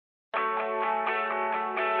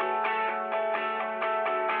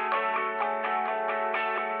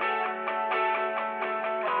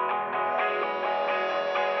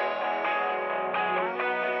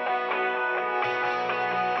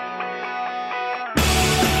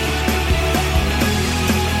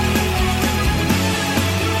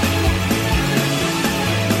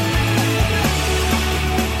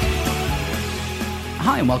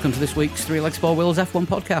welcome to this week's Three Legs, Four Wheels F1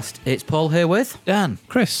 podcast. It's Paul here with Dan,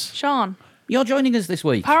 Chris, Sean. You're joining us this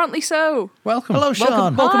week. Apparently so. welcome. Hello,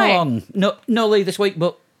 Sean. Welcome Hi. along. No Lee this week,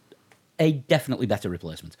 but a definitely better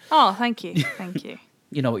replacement. Oh, thank you. Thank you.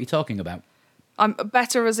 You know what you're talking about. I'm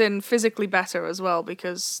better as in physically better as well,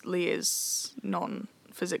 because Lee is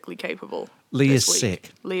non-physically capable. Lee this is week.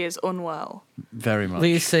 sick. Lee is unwell. Very much.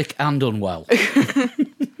 Lee is sick and unwell.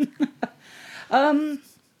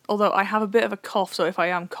 Although I have a bit of a cough, so if I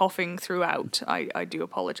am coughing throughout, I do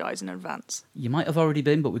apologise in advance. You might have already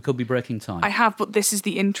been, but we could be breaking time. I have, but this is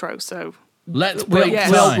the intro, so... Let's we, break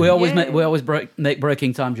Yes. time. we always Yay. make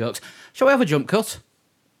breaking time jokes. Shall we have a jump cut?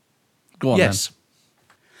 Go on, Yes.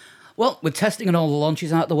 Well, with testing and all the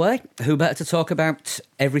launches out the way, who better to talk about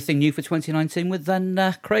everything new for 2019 with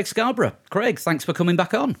than Craig Scarborough. Craig, thanks for coming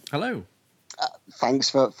back on. then. Hello. Thanks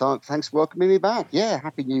for welcoming me back. Yeah,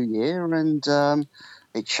 Happy New Year, and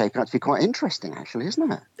it's shaping up to be quite interesting, actually,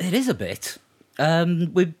 isn't it? It is a bit.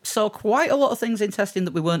 We saw quite a lot of things in testing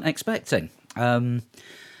that we weren't expecting.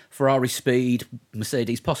 Ferrari speed,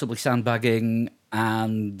 Mercedes possibly sandbagging,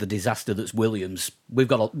 and the disaster that's Williams. We've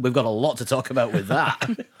got a lot to talk about with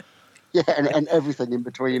that. Yeah, and everything in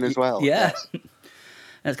between as well. Yeah, Yes.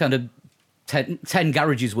 that's kind of 10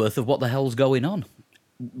 garages worth of what the hell's going on.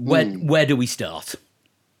 Where do we start?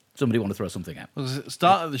 Somebody want to throw something out? Well,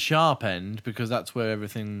 start at the sharp end, because that's where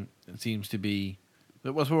everything seems to be.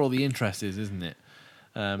 That's where all the interest is, isn't it?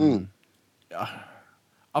 Are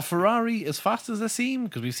Ferrari as fast as they seem?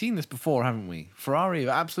 Because we've seen this before, haven't we? Ferrari have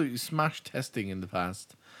absolutely smashed testing in the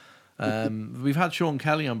past. We've had Sean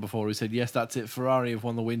Kelly on before who said, yes, that's it, Ferrari have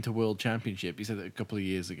won the Winter World Championship. He said it a couple of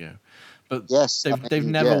years ago. But Yes, they've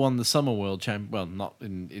never won the Summer World Championship. Well, not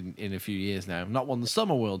in a few years now. Not won the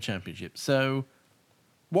Summer World Championship. So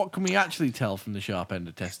what can we actually tell from the sharp end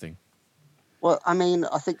of testing? Well, I mean,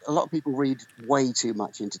 I think a lot of people read way too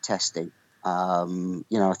much into testing.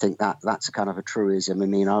 I think that's kind of a truism. I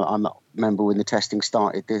mean, I remember when the testing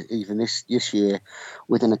started, even this year,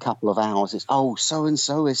 within a couple of hours, it's, so and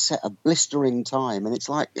so has set a blistering time, and it's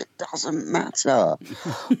like, it doesn't matter.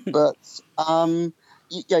 But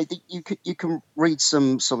you can read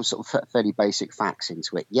some sort of fairly basic facts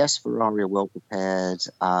into it. Yes, Ferrari are well prepared.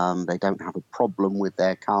 They don't have a problem with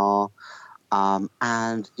their car.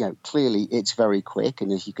 And clearly it's very quick,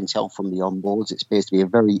 and as you can tell from the onboards, it appears to be a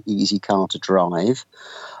very easy car to drive.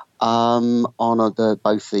 On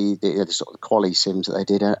both the sort of quali sims that they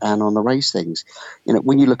did and on the race things,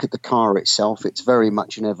 when you look at the car itself, it's very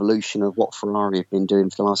much an evolution of what Ferrari have been doing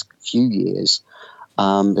for the last few years.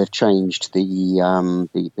 They've changed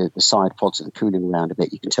the side pods and cooling around a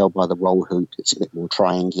bit. You can tell by the roll hoop it's a bit more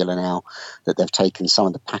triangular now, that they've taken some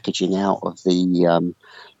of the packaging out of the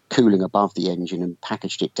cooling above the engine and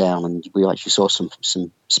packaged it down, and we actually saw some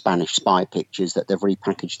Spanish spy pictures that they've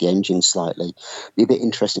repackaged the engine slightly. It'd be a bit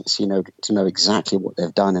interesting to know exactly what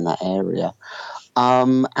they've done in that area.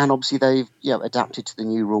 And obviously they've adapted to the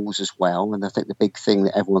new rules as well. And I think the big thing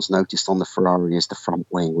that everyone's noticed on the Ferrari is the front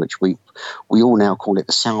wing, which we all now call it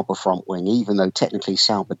the Sauber front wing, even though technically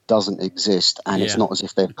Sauber doesn't exist, and it's not as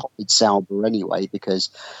if they've copied Sauber anyway, because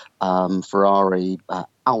Ferrari,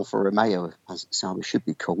 Alfa Romeo, as Sauber should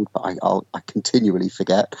be called, but I continually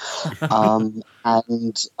forget. And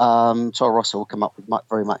Toro Rosso will come up with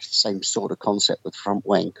very much the same sort of concept with front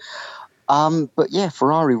wing. But yeah,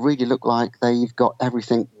 Ferrari really look like they've got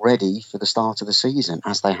everything ready for the start of the season,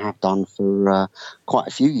 as they have done for quite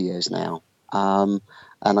a few years now. And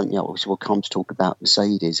obviously we'll come to talk about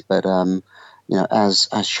Mercedes, but as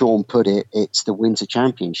Sean put it, it's the Winter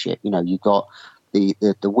Championship. You've got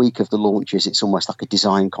the week of the launches. It's almost like a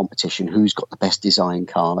design competition. Who's got the best design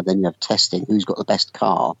car? Then you have testing. Who's got the best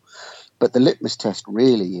car? But the litmus test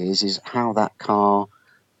really is how that car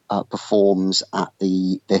performs at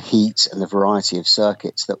the heat and the variety of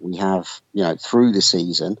circuits that we have, through the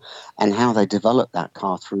season, and how they develop that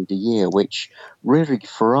car through the year, which really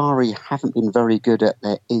Ferrari haven't been very good at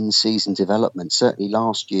their in-season development. Certainly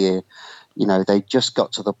last year, they just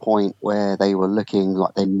got to the point where they were looking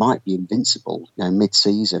like they might be invincible,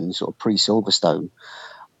 mid-season, sort of pre-Silverstone.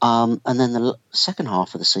 And then the second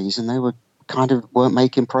half of the season, they weren't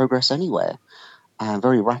making progress anywhere. And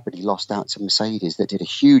very rapidly lost out to Mercedes, that did a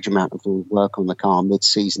huge amount of work on the car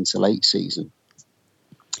mid-season to late season,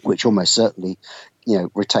 which almost certainly,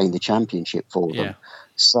 retained the championship for them. Yeah.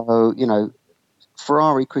 So,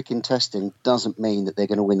 Ferrari quick in testing doesn't mean that they're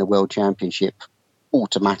going to win the world championship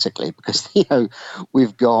automatically, because,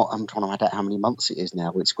 we've got, I'm trying to add out how many months it is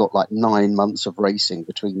now. It's got like 9 months of racing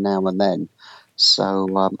between now and then.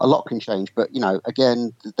 So a lot can change. But,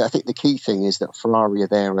 again, I think the key thing is that Ferrari are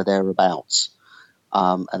there or thereabouts.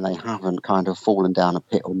 and they haven't kind of fallen down a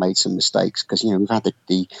pit or made some mistakes, because we've had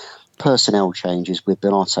the personnel changes with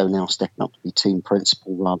Binotto now stepping up to be team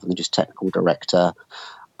principal rather than just technical director.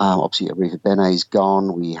 Obviously, Arriva Bene's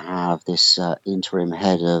gone. We have this interim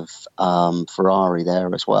head of Ferrari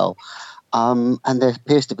there as well. And there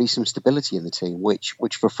appears to be some stability in the team, which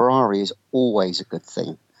for Ferrari is always a good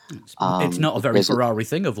thing. It's not a very Ferrari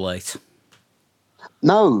thing of late.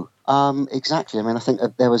 No, exactly. I mean, I think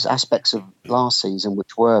that there was aspects of last season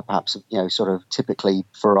which were perhaps, sort of typically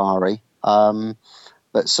Ferrari.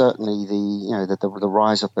 But certainly the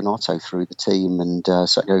rise of Binotto through the team, and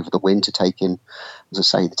certainly over the winter taking, as I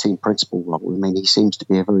say, the team principal role. I mean, he seems to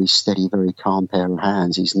be a very steady, very calm pair of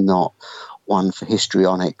hands. He's not one for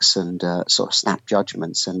histrionics and sort of snap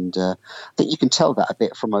judgments. And I think you can tell that a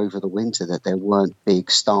bit from over the winter, that there weren't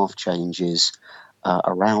big staff changes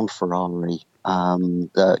around Ferrari.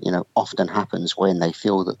 That often happens when they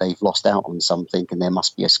feel that they've lost out on something and there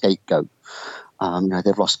must be a scapegoat.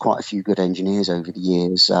 They've lost quite a few good engineers over the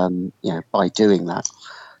years, by doing that.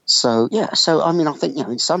 So I mean, I think,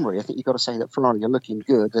 in summary, I think you've got to say that Ferrari are looking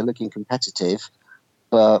good, they're looking competitive,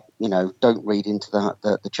 but, don't read into that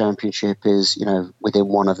the championship is, within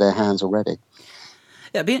one of their hands already.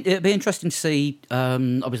 Yeah, it'd be interesting to see.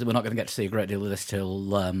 Obviously, we're not going to get to see a great deal of this till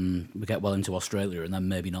we get well into Australia, and then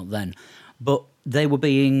maybe not then. But they were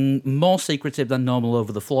being more secretive than normal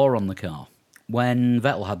over the floor on the car. When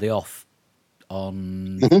Vettel had the off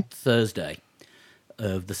on Thursday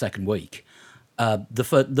of the second week,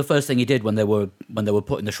 the first thing he did when they were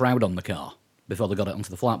putting the shroud on the car before they got it onto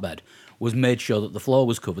the flatbed was made sure that the floor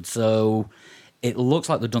was covered. So it looks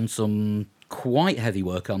like they've done some quite heavy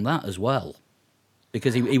work on that as well,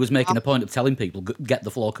 because he was making a point of telling people, get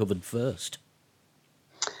the floor covered first.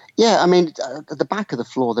 Yeah, I mean, at the back of the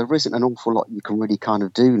floor, there isn't an awful lot you can really kind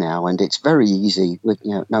of do now, and it's very easy with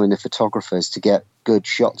knowing the photographers to get good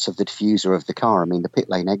shots of the diffuser of the car. I mean, the pit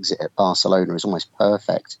lane exit at Barcelona is almost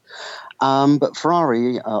perfect. But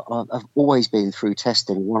Ferrari have always been through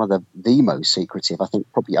testing one of the most secretive, I think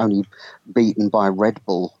probably only beaten by Red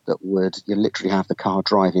Bull, that would literally have the car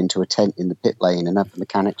drive into a tent in the pit lane and have the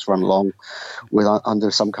mechanics run along with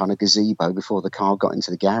under some kind of gazebo before the car got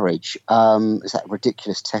into the garage. It's that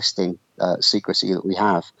ridiculous testing secrecy that we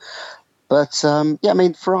have. But, I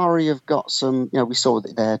mean, Ferrari have got some, we saw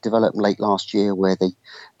that their development late last year where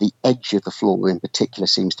the edge of the floor in particular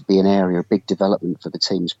seems to be an area of big development for the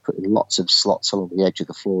teams, putting lots of slots along the edge of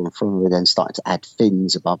the floor, and Ferrari then started to add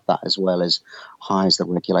fins above that as well, as high as the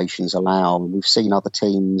regulations allow. And we've seen other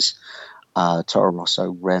teams, Toro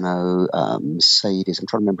Rosso, Renault, Mercedes, I'm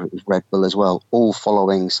trying to remember if it was Red Bull as well, all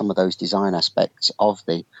following some of those design aspects of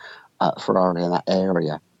the Ferrari in that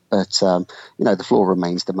area. But, the floor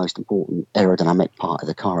remains the most important aerodynamic part of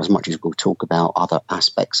the car, as much as we'll talk about other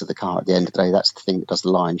aspects of the car. At the end of the day, that's the thing that does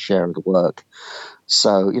the lion's share of the work.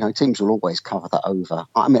 So, teams will always cover that over.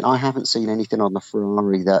 I mean, I haven't seen anything on the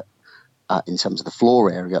Ferrari that, in terms of the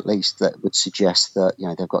floor area at least, that would suggest that,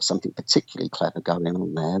 they've got something particularly clever going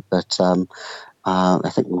on there. But I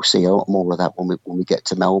think we'll see a lot more of that when we get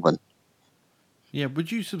to Melbourne. Yeah,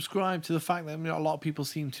 would you subscribe to the fact that a lot of people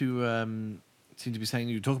seem to be saying,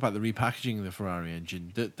 you talk about the repackaging of the Ferrari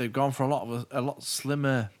engine, that they've gone for a lot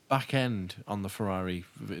slimmer back end on the Ferrari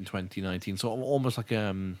in 2019, so almost like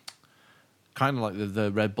kind of like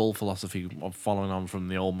the Red Bull philosophy of following on from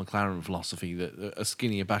the old McLaren philosophy that a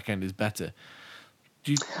skinnier back end is better.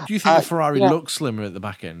 Do you think the Ferrari looks slimmer at the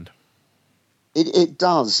back end? It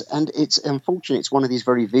does, and it's unfortunate. It's one of these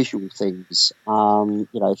very visual things.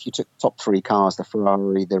 If you took the top three cars, the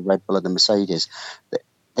Ferrari, the Red Bull, and the Mercedes,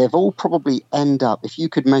 they've all probably end up, if you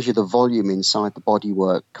could measure the volume inside the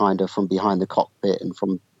bodywork kind of from behind the cockpit and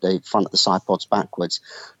from the front of the side pods backwards,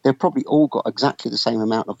 they've probably all got exactly the same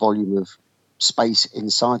amount of volume of space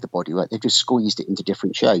inside the bodywork. They've just squeezed it into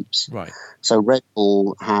different shapes. Right. So Red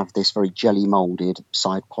Bull have this very jelly molded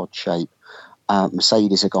side pod shape.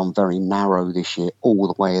 Mercedes have gone very narrow this year, all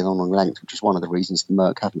the way along length, which is one of the reasons the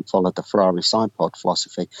Merc haven't followed the Ferrari side pod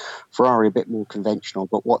philosophy. Ferrari a bit more conventional,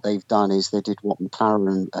 but what they've done is they did what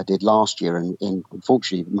McLaren did last year, and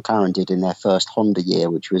unfortunately McLaren did in their first Honda year,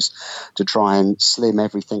 which was to try and slim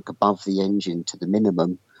everything above the engine to the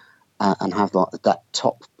minimum. And have that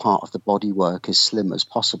top part of the bodywork as slim as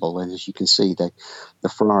possible. And as you can see, the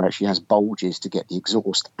Ferrari actually has bulges to get the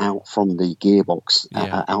exhaust out from the gearbox,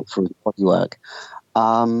 out through the bodywork.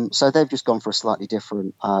 So they've just gone for a slightly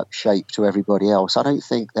different shape to everybody else. I don't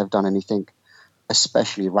think they've done anything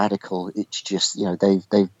especially radical. It's just,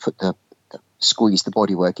 they've put squeezed the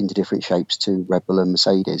bodywork into different shapes to Red Bull and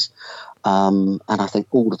Mercedes. And I think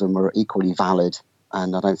all of them are equally valid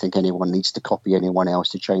and I don't think anyone needs to copy anyone else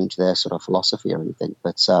to change their sort of philosophy or anything.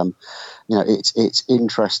 But it's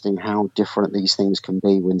interesting how different these things can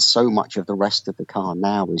be when so much of the rest of the car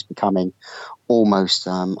now is becoming almost,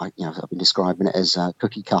 I've been describing it as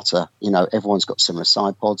cookie cutter. Everyone's got similar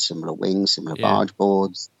side pods, similar wings, similar barge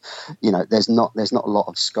boards. There's not a lot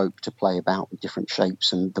of scope to play about with different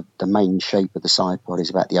shapes, and the main shape of the side pod is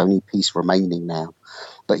about the only piece remaining now.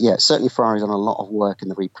 But yeah, certainly Ferrari's done a lot of work in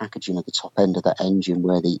the repackaging of the top end of that engine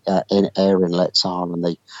where the air inlets are and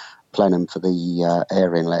the plenum for the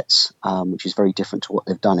air inlets, which is very different to what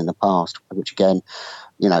they've done in the past, which again,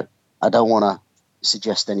 I don't want to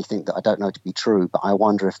suggest anything that I don't know to be true, but I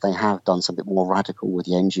wonder if they have done something more radical with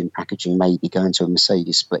the engine packaging, maybe going to a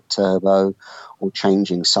Mercedes split turbo or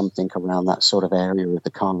changing something around that sort of area of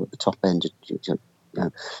the car at the top end to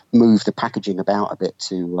move the packaging about a bit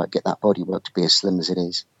to get that bodywork to be as slim as it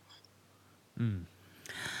is.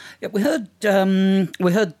 Yeah, we heard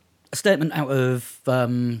a statement out of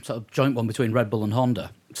sort of joint one between Red Bull and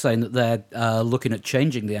Honda saying that they're looking at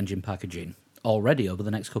changing the engine packaging already over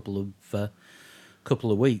the next couple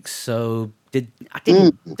of weeks. So I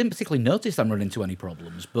didn't particularly notice them run into any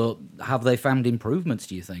problems, but have they found improvements,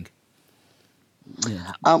 do you think?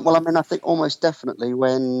 Yeah. Well, I mean, I think almost definitely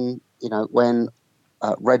when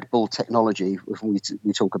Red Bull technology, when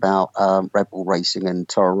we talk about Red Bull Racing and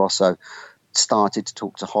Toro Rosso, started to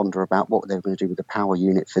talk to Honda about what they were going to do with the power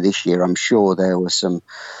unit for this year, I'm sure there was some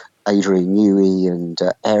Adrian Newey and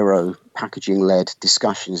Aero packaging-led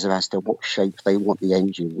discussions as to what shape they want the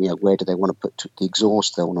engine. Where do they want to put the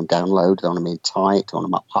exhaust? Do they want them down low? Do they want them in tight? Do they want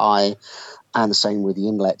them up high? And the same with the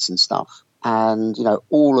inlets and stuff. And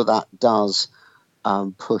all of that does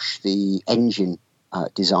push the engine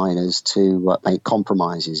designers to make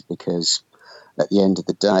compromises, because at the end of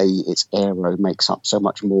the day, its aero makes up so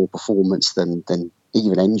much more performance than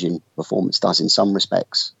even engine performance does in some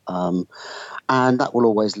respects. And that will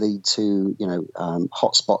always lead to,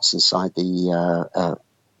 hot spots inside the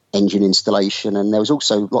engine installation. And there was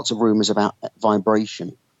also lots of rumours about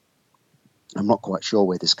vibration. I'm not quite sure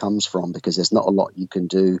where this comes from, because there's not a lot you can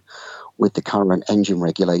do with the current engine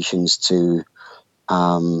regulations to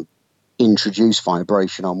introduce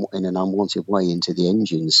vibration in an unwanted way into the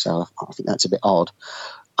engines. So I think that's a bit odd.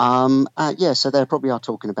 So they probably are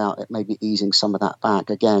talking about it, maybe easing some of that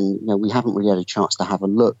back. Again, we haven't really had a chance to have a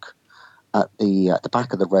look at the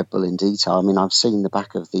back of the Red Bull in detail. I mean, I've seen the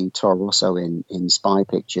back of the Toro Rosso in spy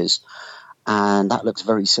pictures, and that looks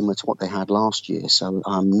very similar to what they had last year. So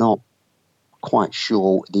I'm not quite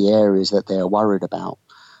sure the areas that they're worried about.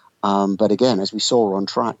 But again, as we saw on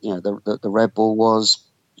track, the Red Bull was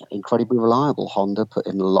incredibly reliable. Honda put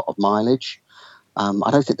in a lot of mileage. I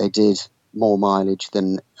don't think they did more mileage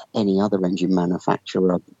than any other engine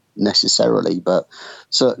manufacturer necessarily, but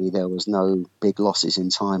certainly there was no big losses in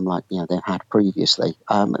time like they had previously.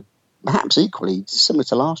 Perhaps equally similar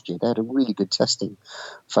to last year, they had a really good testing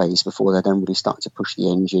phase before they then really started to push the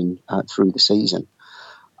engine through the season.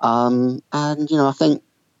 And I think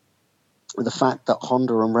the fact that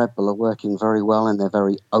Honda and Red Bull are working very well, and they're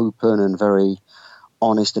very open and very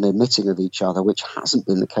honest and admitting of each other, which hasn't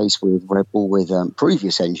been the case with Red Bull with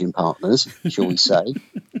previous engine partners, shall we say,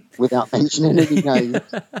 without mentioning any names.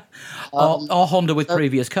 Or Honda with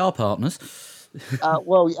previous car partners.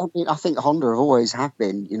 Well, I mean, I think Honda have always have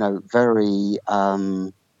been, very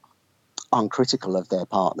uncritical of their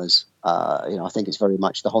partners. I think it's very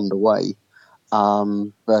much the Honda way. I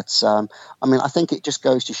mean, I think it just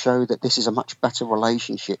goes to show that this is a much better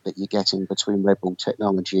relationship that you're getting between Red Bull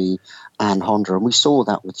technology and Honda. And we saw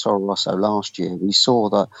that with Toro Rosso last year. We saw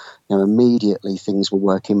that, immediately things were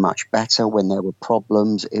working much better. When there were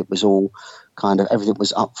problems, it was all kind of, everything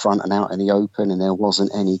was up front and out in the open, and there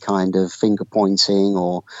wasn't any kind of finger pointing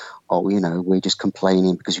or we're just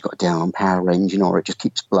complaining because you've got a down on power engine or it just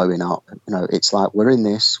keeps blowing up. It's like, we're in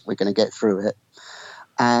this, we're going to get through it.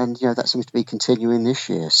 And, that seems to be continuing this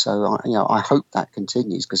year. So, I hope that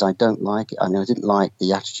continues, because I don't like it. I mean, I didn't like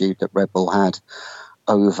the attitude that Red Bull had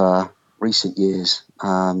over recent years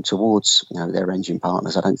towards, their engine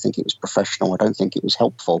partners. I don't think it was professional. I don't think it was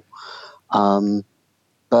helpful.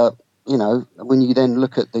 But, when you then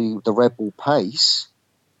look at the Red Bull pace,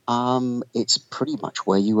 it's pretty much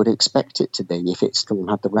where you would expect it to be if it still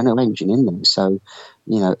had the Renault engine in them. So,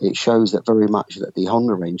 it shows that very much that the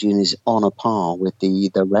Honda engine is on a par with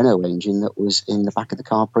the Renault engine that was in the back of the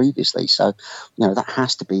car previously. So, that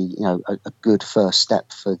has to be, a good first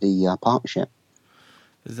step for the partnership.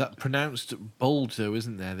 There's that pronounced bulge, though,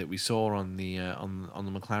 isn't there, that we saw on the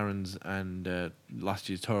McLarens and last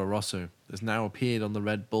year's Toro Rosso. There's now appeared on the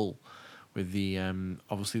Red Bull. With the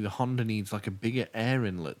obviously the Honda needs like a bigger air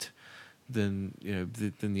inlet than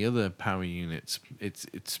than the other power units. It's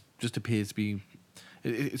just appears to be.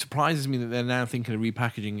 It surprises me that they're now thinking of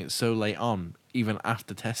repackaging it so late on, even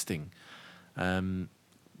after testing.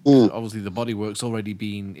 Obviously, the bodywork's already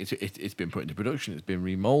been it's been put into production. It's been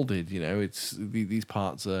remolded. It's these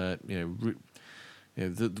parts are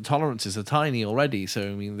the tolerances are tiny already. So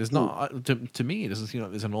I mean, there's not to me it doesn't seem like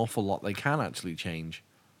there's an awful lot they can actually change.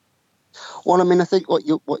 Well, I mean, I think what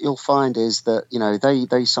you'll find is that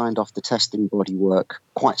they signed off the testing bodywork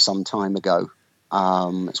quite some time ago.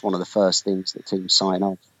 It's one of the first things that teams sign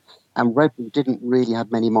off. And Red Bull didn't really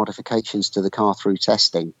have many modifications to the car through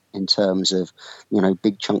testing in terms of,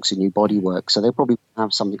 big chunks of new bodywork. So they probably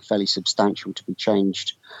have something fairly substantial to be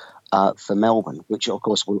changed for Melbourne, which, of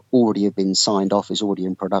course, will already have been signed off, is already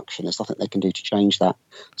in production. There's nothing they can do to change that.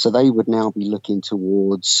 So they would now be looking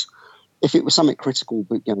towards, if it was something critical,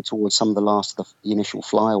 towards some of the last of the initial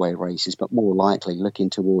flyaway races, but more likely looking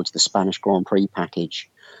towards the Spanish Grand Prix package,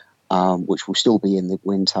 which will still be in the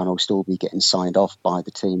wind tunnel, still be getting signed off by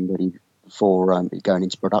the team ready for going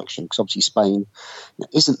into production. Because obviously Spain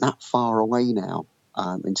isn't that far away now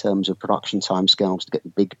in terms of production timescales to get the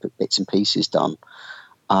big bits and pieces done.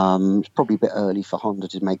 It's probably a bit early for Honda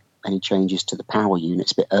to make any changes to the power unit.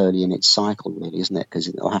 It's a bit early in its cycle, really, isn't it? Because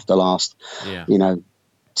it'll have to last,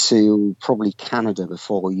 to probably Canada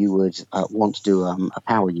before you would want to do a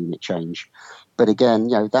power unit change. But again,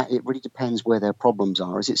 that it really depends where their problems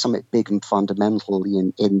are. Is it something big and fundamental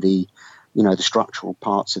in the the structural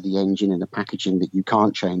parts of the engine and the packaging that you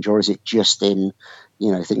can't change, or is it just in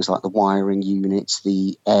things like the wiring units,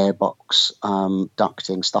 the airbox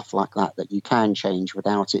ducting, stuff like that you can change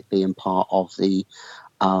without it being part of the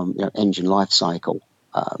engine life cycle?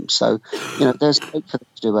 So there's hope for them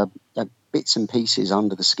to do bits and pieces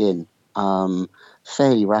under the skin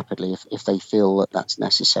fairly rapidly if they feel that that's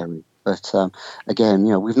necessary. But again,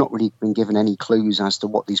 we've not really been given any clues as to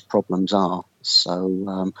what these problems are.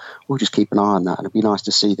 So we'll just keep an eye on that. And it'd be nice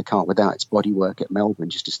to see the car without its bodywork at Melbourne,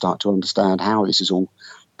 just to start to understand how this has all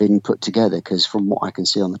been put together. Because from what I can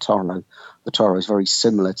see on the Toro is very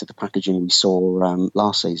similar to the packaging we saw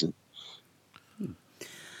last season.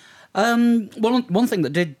 One thing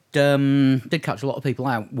that did catch a lot of people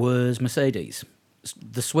out was Mercedes.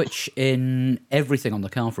 The switch in everything on the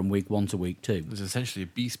car from week 1 to week 2. It was essentially a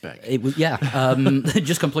B-spec. It was,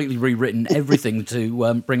 just completely rewritten everything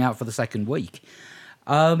to bring out for the second week.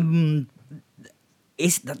 That's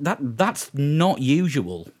not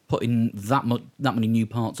usual, putting that many new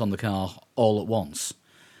parts on the car all at once.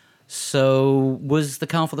 So was the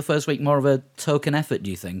car for the first week more of a token effort,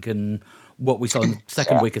 do you think? And what we saw in the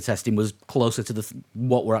second week of testing was closer to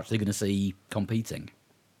what we're actually going to see competing?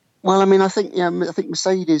 Well, I mean, I think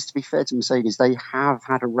Mercedes, to be fair to Mercedes, they have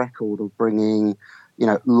had a record of bringing,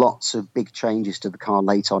 lots of big changes to the car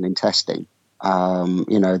late on in testing.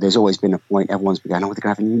 There's always been a point everyone's been going, they're going to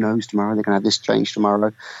have a new nose tomorrow, they're going to have this change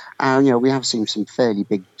tomorrow. And, we have seen some fairly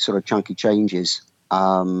big sort of chunky changes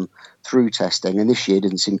through testing. And this year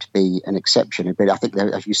didn't seem to be an exception. But I think,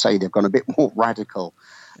 as you say, they've gone a bit more radical.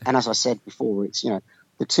 And as I said before, it's,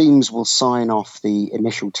 the teams will sign off the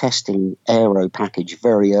initial testing aero package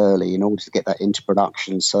very early in order to get that into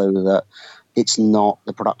production, so that it's not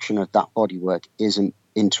the production of that bodywork isn't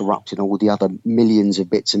interrupting all the other millions of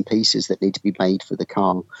bits and pieces that need to be made for the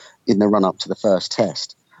car in the run up to the first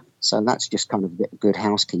test. So that's just kind of a bit of good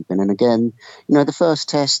housekeeping. And again, the first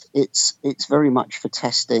test, it's very much for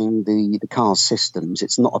testing the car's systems.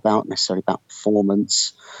 It's not necessarily about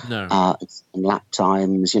performance. No. It's lap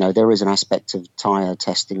times. There is an aspect of tyre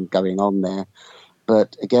testing going on there.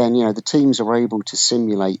 But again, the teams are able to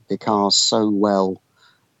simulate the cars so well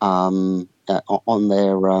on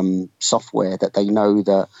their software that they know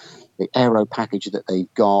that the aero package that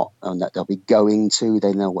they've got and that they'll be going to,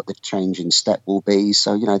 they know what the change in step will be.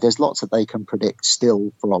 So, there's lots that they can predict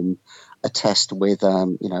still from a test with,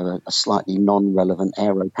 a slightly non-relevant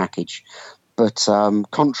aero package. But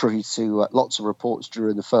contrary to lots of reports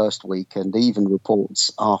during the first week and even reports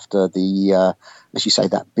after the, as you say,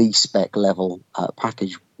 that B-spec level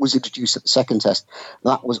package was introduced at the second test,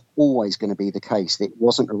 that was always going to be the case. It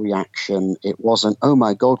wasn't a reaction. It wasn't, oh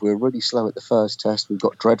my God, we're really slow at the first test. We've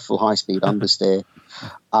got dreadful high-speed understeer.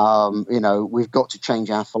 We've got to change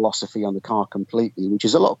our philosophy on the car completely, which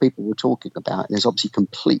is a lot of people were talking about. And there's obviously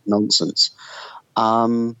complete nonsense.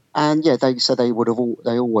 They said they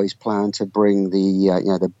always plan to bring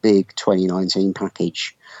the big 2019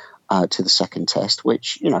 package to the second test,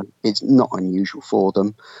 which is not unusual for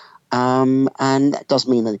them. And that does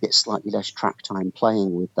mean that they get slightly less track time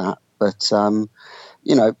playing with that. But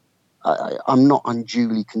I'm not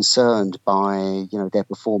unduly concerned by their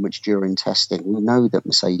performance during testing. We know that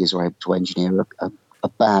Mercedes are able to engineer a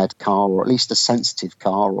bad car, or at least a sensitive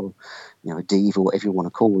car, or a diva, whatever you want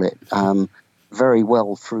to call it, very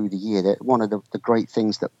well through the year. That one of the great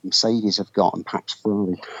things that Mercedes have got, and perhaps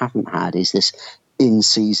Ferrari haven't had, is this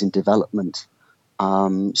in-season development.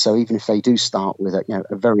 So even if they do start with a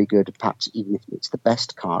very good, perhaps even if it's the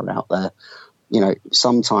best car out there,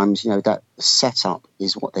 sometimes that setup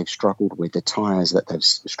is what they've struggled with, the tyres that they've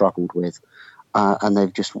struggled with, and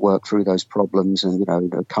they've just worked through those problems and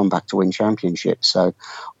come back to win championships. So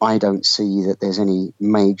I don't see that there's any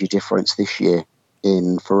major difference this year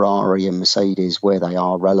in Ferrari and Mercedes where they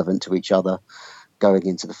are relevant to each other going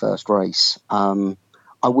into the first race.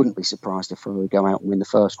 I wouldn't be surprised if Ferrari go out and win the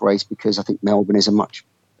first race, because I think Melbourne is a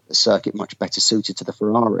circuit much better suited to the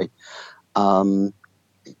Ferrari.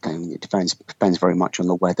 It depends very much on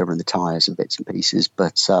the weather and the tyres and bits and pieces.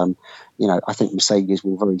 But, I think Mercedes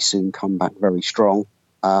will very soon come back very strong.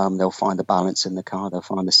 They'll find the balance in the car. They'll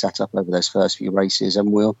find the setup over those first few races,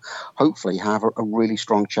 and we'll hopefully have a really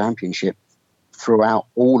strong championship throughout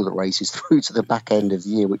all of the races through to the back end of the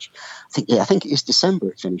year, which I think it is December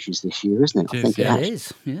it finishes this year, isn't it? I think it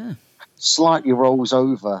is, yeah. Slightly rolls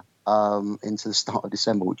over into the start of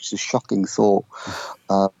December, which is a shocking thought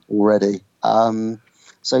already.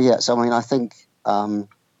 So I mean, I think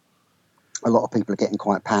a lot of people are getting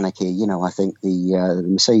quite panicky. I think the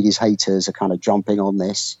Mercedes haters are kind of jumping on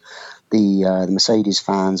this. The Mercedes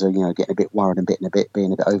fans are getting a bit worried and being a bit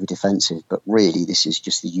over defensive. But really, this is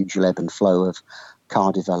just the usual ebb and flow of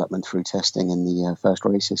car development through testing in the first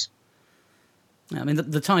races. I mean,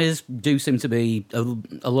 the tyres do seem to be a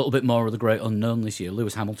little bit more of the great unknown this year.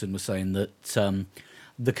 Lewis Hamilton was saying that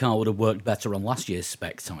the car would have worked better on last year's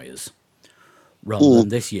spec tyres rather than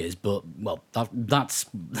this year's, but that's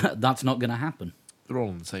not going to happen. They're all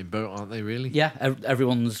in the same boat, aren't they? Really? Yeah,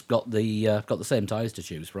 everyone's got the same tyres to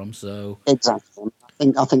choose from. So exactly,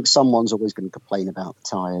 I think someone's always going to complain about the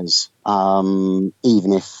tyres,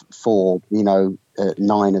 even if for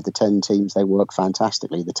 9 of the 10 teams they work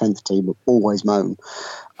fantastically. The 10th team will always moan,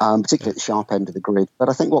 particularly at the sharp end of the grid. But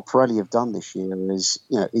I think what Pirelli have done this year is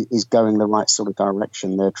going the right sort of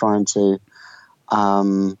direction. They're trying to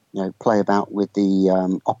play about with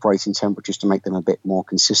the operating temperatures to make them a bit more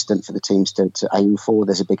consistent for the teams to aim for.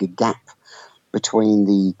 There's a bigger gap between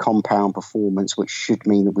the compound performance, which should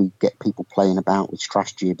mean that we get people playing about with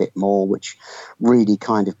strategy a bit more, which really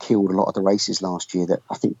kind of killed a lot of the races last year. That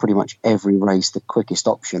I think pretty much every race, the quickest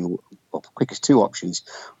option, or quickest two options,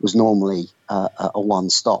 was normally a one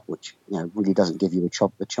stop, which really doesn't give you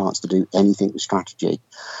a chance to do anything with strategy.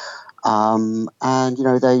 And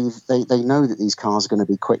they know that these cars are going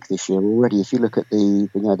to be quick this year already. If you look at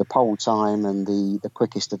the pole time and the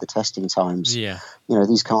quickest of the testing times,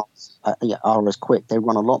 these cars are as quick. They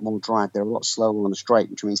run a lot more drag. They're a lot slower on the straight,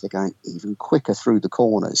 which means they're going even quicker through the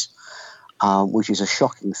corners, which is a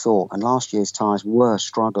shocking thought. And last year's tyres were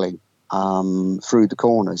struggling through the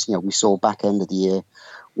corners. We saw back end of the year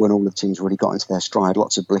when all the teams really got into their stride,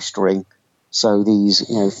 lots of blistering. So these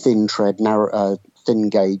thin tread, narrow, thin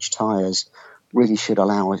gauge tyres really should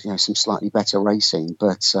allow some slightly better racing,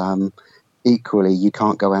 but equally you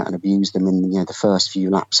can't go out and abuse them in the first few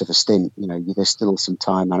laps of a stint. There's still some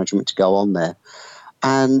time management to go on there,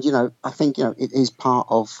 and I think it is part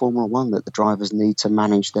of Formula One that the drivers need to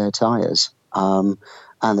manage their tyres, and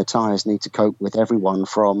the tyres need to cope with everyone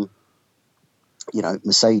from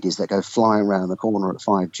Mercedes that go flying around the corner at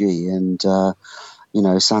 5G, and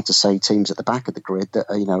sad to say, teams at the back of the grid that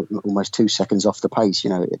are, almost 2 seconds off the pace.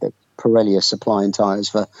 The Pirelli are supplying tyres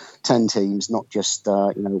for 10 teams, not just,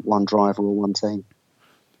 one driver or one team.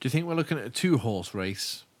 Do you think we're looking at a 2-horse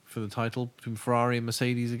race for the title between Ferrari and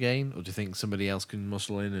Mercedes again? Or do you think somebody else can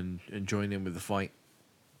muscle in and join in with the fight?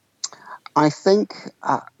 I think,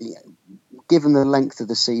 given the length of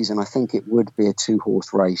the season, I think it would be a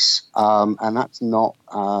 2-horse race. And that's not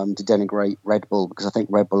to denigrate Red Bull, because I think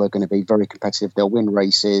Red Bull are going to be very competitive. They'll win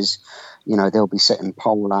races, they'll be setting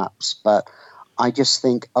pole laps. But I just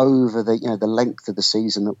think over the length of the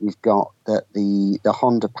season that we've got, that the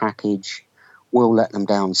Honda package will let them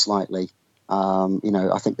down slightly.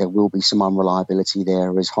 I think there will be some unreliability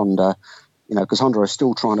there as Honda, because Honda are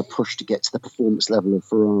still trying to push to get to the performance level of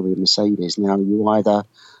Ferrari and Mercedes. Now, you either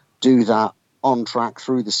do that on track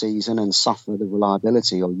through the season and suffer the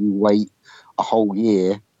reliability, or you wait a whole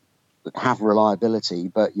year, have reliability,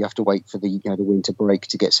 but you have to wait for the winter break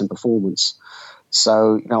to get some performance.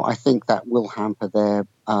 So, I think that will hamper their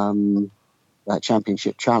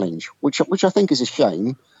championship challenge, which I think is a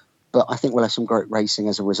shame, But I think we'll have some great racing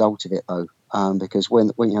as a result of it, though, because when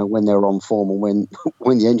they're on form and when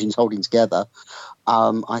when the engine's holding together,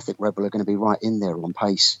 I think Red Bull are going to be right in there on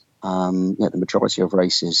pace. The majority of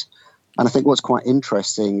races, and I think what's quite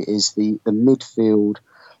interesting is the midfield.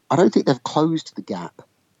 I don't think they've closed the gap,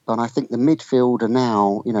 but I think the midfield are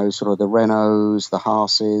now, sort of the Renaults, the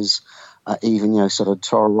Haases, even sort of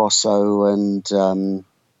Toro Rosso and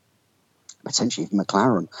potentially even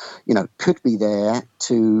McLaren, could be there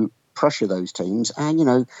to pressure those teams.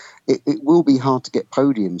 And, it will be hard to get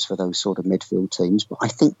podiums for those sort of midfield teams, but I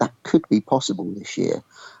think that could be possible this year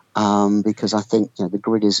because I think the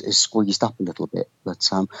grid is squeezed up a little bit. But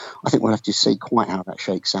I think we'll have to see quite how that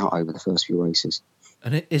shakes out over the first few races.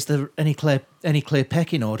 And is there any clear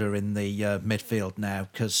pecking order in the midfield now?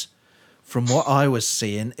 Because from what I was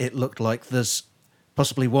seeing, it looked like there's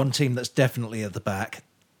possibly one team that's definitely at the back,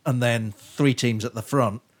 and then 3 teams at the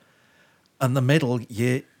front. And the middle,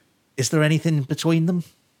 is there anything between them?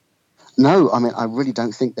 No, I mean, I really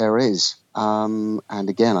don't think there is. And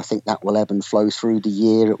again, I think that will ebb and flow through the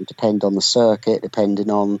year. It will depend on the circuit, depending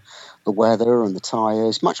on the weather and the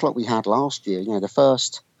tyres, much like we had last year. The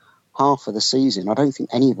first half of the season, I don't think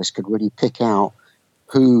any of us could really pick out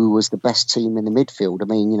who was the best team in the midfield. I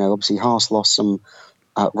mean, obviously Haas lost some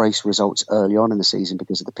race results early on in the season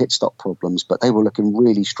because of the pit stop problems, but they were looking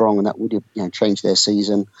really strong, and that would have changed their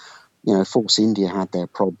season. Force India had their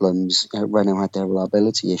problems. Renault had their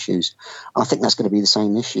reliability issues. And I think that's going to be the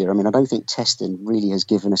same this year. I mean, I don't think testing really has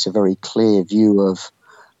given us a very clear view of,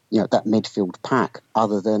 that midfield pack,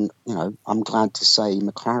 other than, I'm glad to say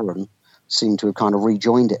McLaren seemed to have kind of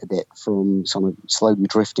rejoined it a bit from sort of slowly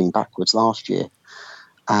drifting backwards last year.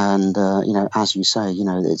 And, as you say,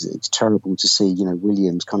 it's terrible to see,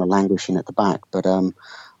 Williams kind of languishing at the back, but I'm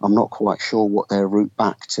not quite sure what their route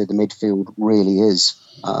back to the midfield really is.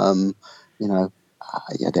 They're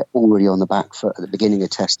already on the back foot at the beginning of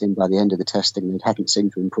testing. By the end of the testing, they hadn't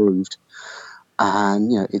seemed to improve.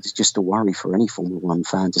 And, it's just a worry for any Formula One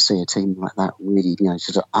fan to see a team like that really,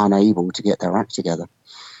 sort of unable to get their act together.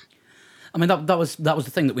 I mean, that was the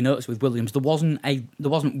thing that we noticed with Williams. There wasn't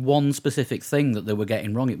one specific thing that they were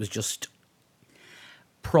getting wrong. It was just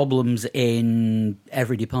problems in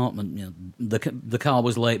every department. The car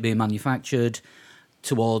was late being manufactured.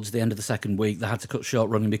 Towards the end of the second week, they had to cut short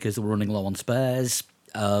running because they were running low on spares.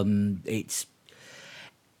 It's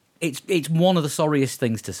one of the sorriest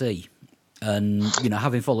things to see. And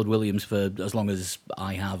having followed Williams for as long as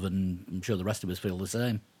I have, and I'm sure the rest of us feel the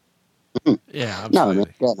same. Yeah,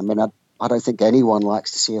 absolutely. No, I don't think anyone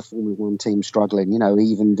likes to see a Formula One team struggling.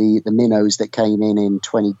 Even the minnows that came in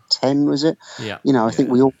 2010, was it? Yeah. I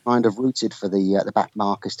think we all kind of rooted for the back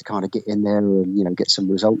markers to kind of get in there and get some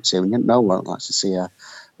results in. And no one likes to see a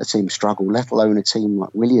team struggle, let alone a team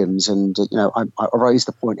like Williams. And I raise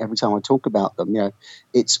the point every time I talk about them.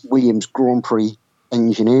 It's Williams Grand Prix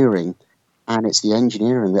engineering, and it's the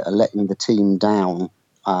engineering that are letting the team down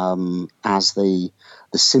as the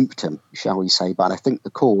symptom, shall we say. But I think the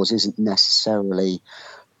cause isn't necessarily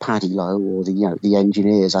Paddy Lowe or the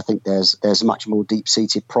engineers. I think there's much more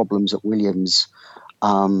deep-seated problems at Williams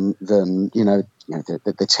than the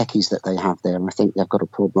techies that they have there. And I think they've got a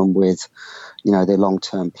problem with their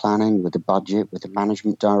long-term planning, with the budget, with the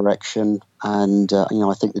management direction, and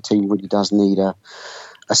I think the team really does need a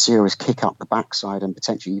serious kick up the backside and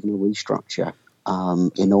potentially even a restructure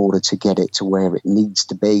in order to get it to where it needs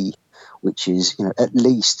to be, which is at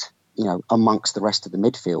least amongst the rest of the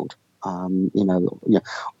midfield.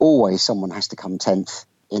 Always someone has to come 10th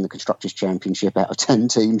in the Constructors' Championship out of 10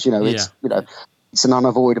 teams. It's an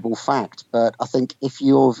unavoidable fact. But I think if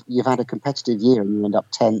you've had a competitive year and you end up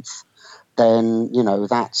 10th, then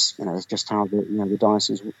that's it's just how the dice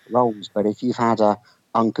rolls. But if you've had a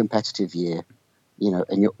uncompetitive year,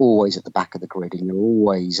 and you're always at the back of the grid and you're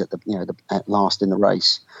always at at last in the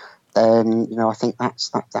race, then I think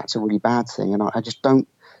that's a really bad thing. And I just don't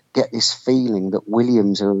get this feeling that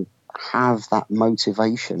Williams have that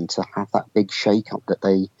motivation to have that big shake-up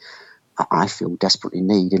that I feel desperately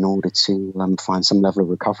need in order to find some level of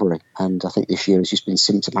recovery. And I think this year has just been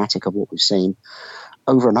symptomatic of what we've seen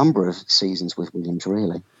over a number of seasons with Williams,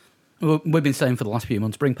 really. Well, we've been saying for the last few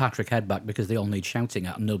months, bring Patrick Head back because they all need shouting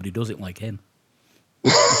at and nobody does it like him.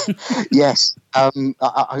 Yes, I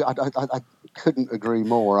couldn't agree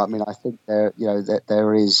more. I mean, I think there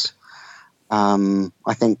is. I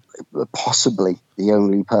think possibly the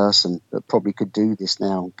only person that probably could do this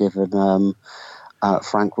now, given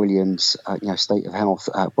Frank Williams' state of health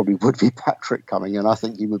probably would be Patrick Cumming, and I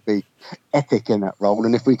think he would be epic in that role.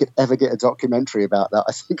 And if we could ever get a documentary about that,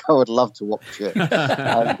 I think I would love to watch it.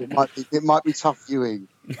 It might be tough viewing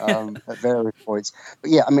at various points,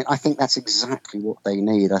 but yeah, I mean, I think that's exactly what they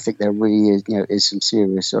need. I think there really is some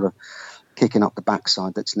serious sort of kicking up the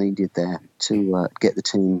backside that's needed there to get the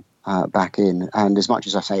team back in. And as much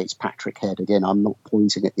as I say it's Patrick Head, again, I'm not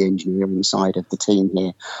pointing at the engineering side of the team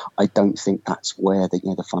here. I don't think that's where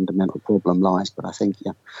the fundamental problem lies, but I think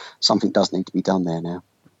something does need to be done there now.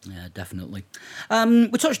 Yeah, definitely.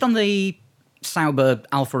 We touched on the Sauber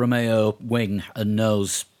Alfa Romeo wing and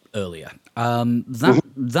nose earlier.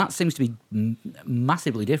 That seems to be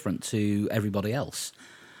massively different to everybody else.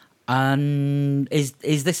 And is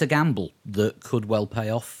this a gamble that could well pay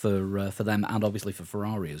off for them and obviously for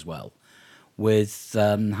Ferrari as well, with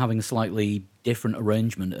having a slightly different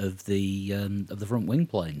arrangement of the front wing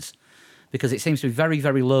planes, because it seems to be very,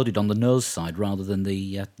 very loaded on the nose side rather than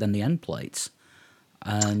the end plates,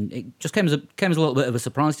 and it just came as a little bit of a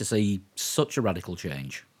surprise to see such a radical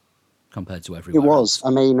change compared to everywhere. It was. else. I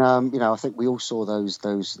mean, I think we all saw those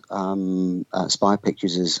spy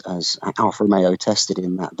pictures as Alfa Romeo tested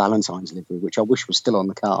in that Valentine's livery, which I wish was still on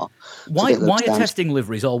the car. Why are testing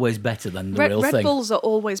liveries always better than the real thing? Red Bulls are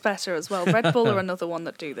always better as well. Red Bull are another one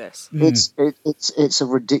that do this. It's a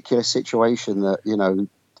ridiculous situation that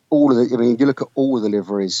you look at all of the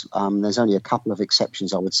liveries. There's only a couple of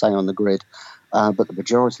exceptions, I would say, on the grid. But the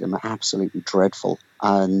majority of them are absolutely dreadful.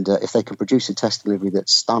 And if they can produce a test delivery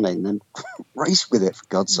that's stunning, then race with it, for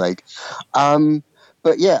God's sake.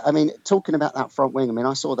 But yeah, I mean, talking about that front wing, I mean,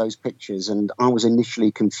 I saw those pictures and I was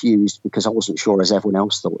initially confused because I wasn't sure, as everyone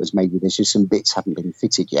else thought, as maybe there's just some bits haven't been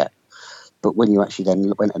fitted yet. But when you actually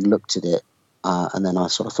then went and looked at it, and then I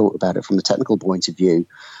sort of thought about it from the technical point of view,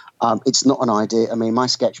 it's not an idea. I mean, my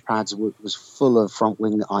sketch pads was full of front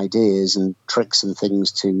wing ideas and tricks and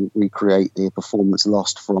things to recreate the performance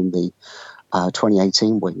lost from the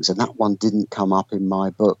 2018 wings, and that one didn't come up in my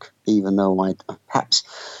book, even though I perhaps,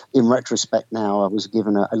 in retrospect now, I was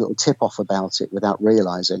given a little tip off about it without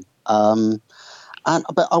realizing. But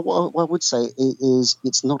I would say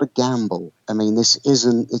it's not a gamble. I mean,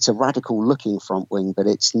 it's a radical looking front wing, but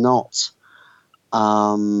it's not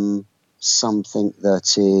something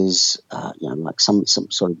that is, like some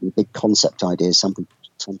sort of big concept ideas something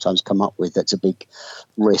sometimes come up with that's a big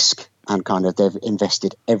risk and kind of they've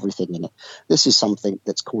invested everything in it. This is something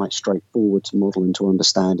that's quite straightforward to model and to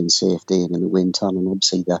understand in CFD and in the wind tunnel. And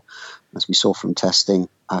obviously, as we saw from testing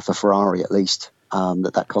for Ferrari at least,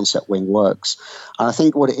 that concept wing works. And I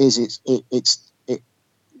think what it is,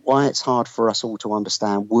 why it's hard for us all to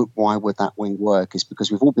understand why would that wing work is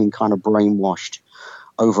because we've all been kind of brainwashed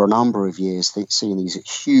over a number of years, seeing these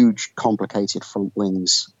huge, complicated front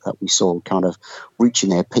wings that we saw kind of reaching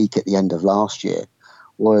their peak at the end of last year,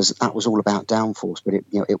 that was all about downforce, but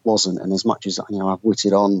it wasn't. And as much as I've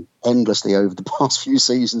witted on endlessly over the past few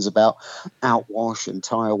seasons about outwash and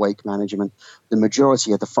tyre wake management, the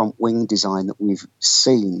majority of the front wing design that we've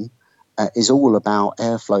seen is all about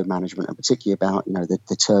airflow management, and particularly about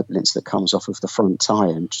the turbulence that comes off of the front tyre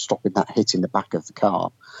and stopping that hit in the back of the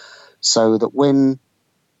car, so that when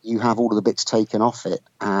you have all of the bits taken off it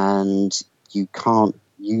and you can't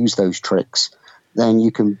use those tricks, then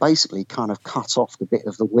you can basically kind of cut off the bit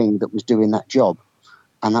of the wing that was doing that job.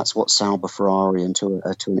 And that's what Sauber, Ferrari, and to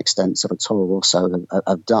an extent sort of Toro Rosso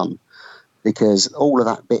have done, because all of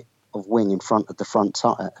that bit of wing in front of the front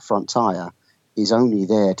tyre is only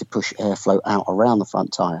there to push airflow out around the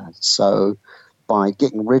front tyre. So by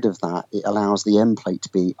getting rid of that, it allows the end plate to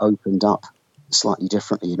be opened up slightly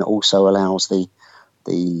differently, and it also allows the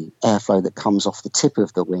airflow that comes off the tip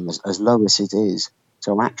of the wing, as low as it is,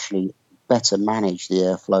 to actually better manage the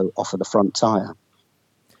airflow off of the front tyre.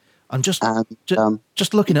 I'm just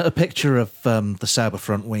looking at a picture of the Sauber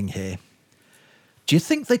front wing here. Do you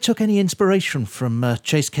think they took any inspiration from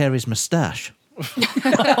Chase Carey's moustache? If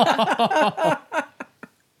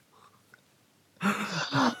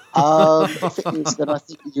it is, then I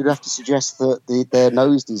think you'd have to suggest that their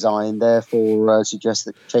nose design therefore suggests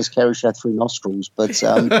that Chase Carey should have 3 nostrils. But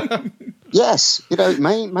yes,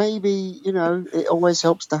 maybe it always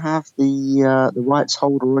helps to have the rights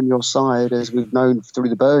holder on your side, as we've known through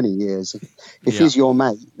the Bernie years. If he's your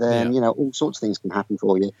mate, then all sorts of things can happen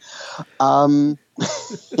for you.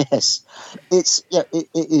 Yes, it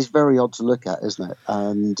is very odd to look at, isn't it?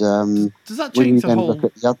 And does that change the whole? Look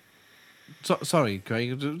at the other... Sorry,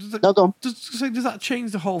 Craig. Does that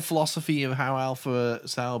change the whole philosophy of how Alfa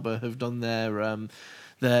Sauber have done their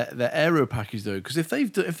aero package though? Because if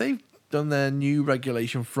they've done their new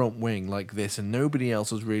regulation front wing like this, and nobody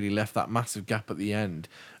else has really left that massive gap at the end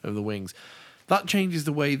of the wings, that changes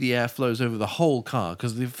the way the air flows over the whole car,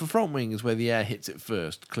 because the front wing is where the air hits it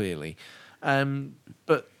first, clearly.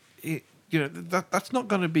 But that's not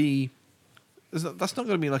going to be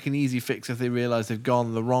like an easy fix if they realise they've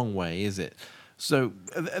gone the wrong way, is it? So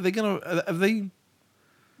have they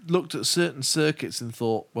looked at certain circuits and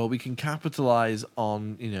thought, well, we can capitalise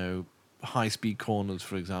on high-speed corners,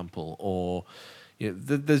 for example, or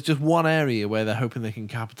there's just one area where they're hoping they can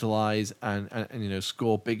capitalise and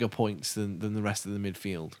score bigger points than the rest of the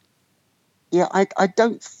midfield? Yeah, I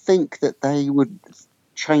don't think that they would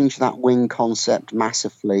change that wing concept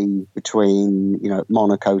massively between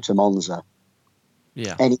Monaco to Monza.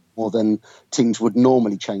 Yeah. Any more than teams would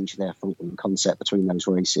normally change their front wing concept between those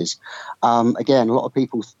races. Again, a lot of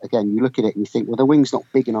people, you look at it and you think, well, the wing's not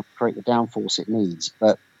big enough to create the downforce it needs,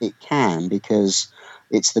 but it can, because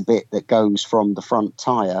it's the bit that goes from the front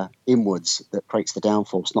tyre inwards that creates the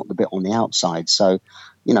downforce, not the bit on the outside. So,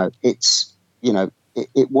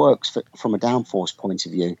 it works from a downforce point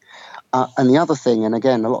of view. And the other thing, and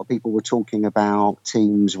again, a lot of people were talking about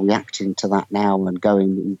teams reacting to that now and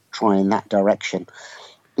trying that direction.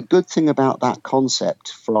 The good thing about that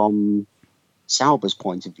concept from Sauber's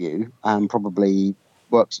point of view, probably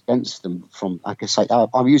works against them from, like I say,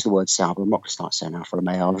 I'll use the word Sauber. I'm not going to start saying Alfa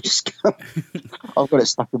Romeo. I've got it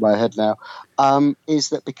stuck in my head now. Is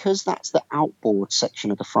that because that's the outboard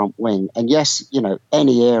section of the front wing, and yes,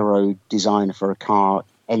 any aero designer for a car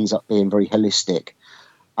ends up being very holistic.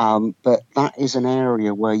 But that is an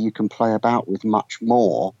area where you can play about with much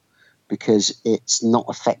more, because it's not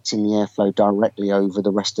affecting the airflow directly over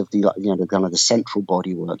the rest of the kind of the central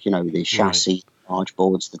bodywork, the chassis, large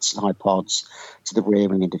boards, the side pods, to the rear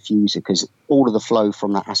wing and diffuser, because all of the flow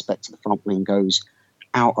from that aspect of the front wing goes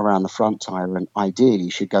out around the front tyre, and ideally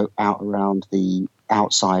should go out around the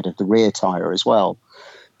outside of the rear tyre as well.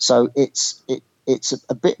 So it's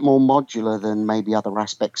a bit more modular than maybe other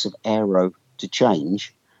aspects of aero to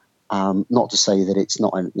change. Not to say that it's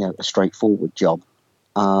not a straightforward job,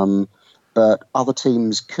 but other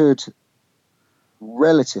teams could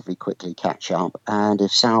relatively quickly catch up. And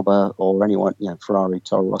if Sauber or anyone, Ferrari,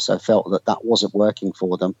 Toro Rosso, felt that wasn't working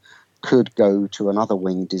for them, could go to another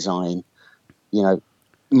wing design,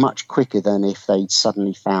 much quicker than if they'd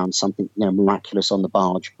suddenly found something miraculous on the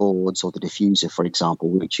barge boards or the diffuser, for example,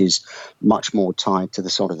 which is much more tied to the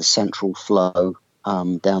sort of the central flow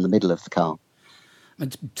down the middle of the car.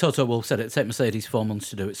 And Toto Wolff said it'd take Mercedes 4 months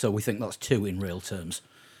to do it, so we think that's 2 in real terms.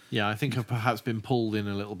 Yeah, I think I've perhaps been pulled in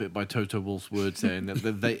a little bit by Toto Wolff's words there, and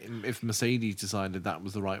that if Mercedes decided that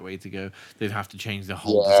was the right way to go, they'd have to change the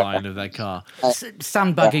whole design of their car.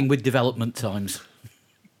 Sandbagging with development times.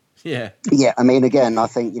 Yeah. Yeah, I mean, again, I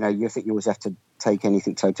think, you always have to take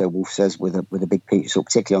anything Toto Wolff says with a big pinch, or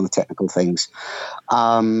particularly on the technical things.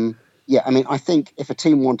 Yeah, I mean, I think if a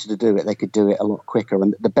team wanted to do it, they could do it a lot quicker.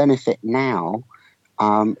 And the benefit now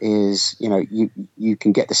is, you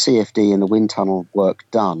can get the CFD and the wind tunnel work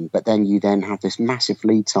done, but then you then have this massive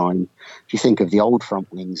lead time. If you think of the old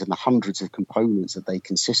front wings and the hundreds of components that they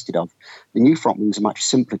consisted of, the new front wings are much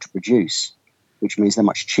simpler to produce, which means they're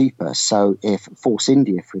much cheaper. So if Force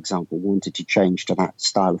India, for example, wanted to change to that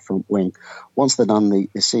style of front wing, once they've done the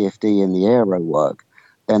CFD and the aero work,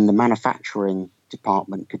 then the manufacturing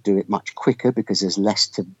department could do it much quicker because there's less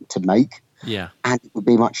to make. Yeah. And it would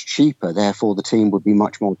be much cheaper. Therefore, the team would be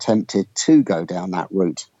much more tempted to go down that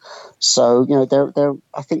route. So,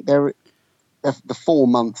 I think the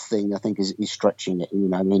 4-month thing, I think, is stretching it,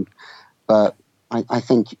 But I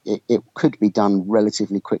think it could be done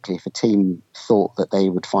relatively quickly if a team thought that they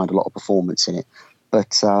would find a lot of performance in it.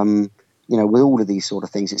 But, with all of these sort of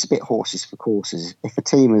things, it's a bit horses for courses. If a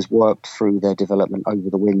team has worked through their development over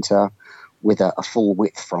the winter with a full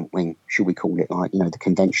width front wing, should we call it, like, the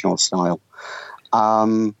conventional style,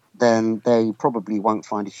 then they probably won't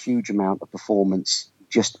find a huge amount of performance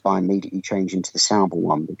just by immediately changing to the Sauber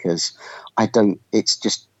one, because it's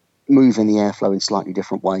just moving the airflow in slightly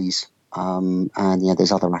different ways. And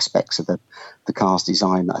there's other aspects of the car's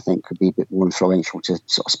design that I think could be a bit more influential to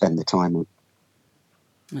sort of spend the time on.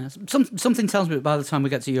 Yeah, something tells me that by the time we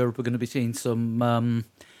get to Europe, we're going to be seeing some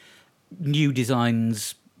new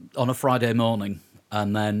designs on a Friday morning,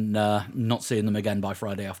 and then not seeing them again by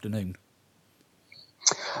Friday afternoon.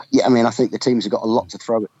 Yeah, I mean, I think the teams have got a lot to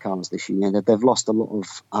throw at the cars this year. They've lost a lot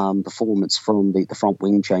of performance from the front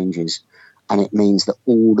wing changes, and it means that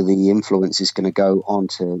all of the influence is going to go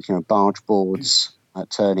onto barge boards,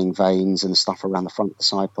 turning vanes, and the stuff around the front of the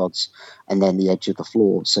side pods, and then the edge of the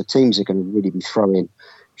floor. So teams are going to really be throwing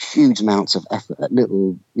huge amounts of effort at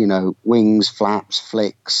little, wings, flaps,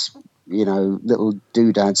 flicks, little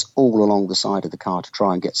doodads all along the side of the car to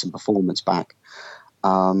try and get some performance back.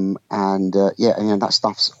 That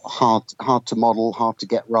stuff's hard to model, hard to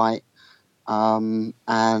get right.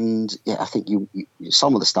 I think you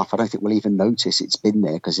some of the stuff I don't think we'll even notice it's been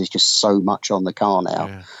there because there's just so much on the car now.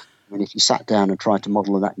 Yeah. I mean, if you sat down and tried to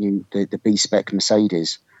model the B-spec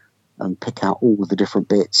Mercedes and pick out all the different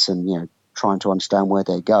bits and trying to understand where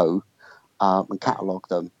they go and catalogue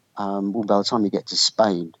them, by the time you get to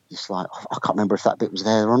Spain, it's like, I can't remember if that bit was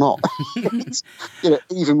there or not.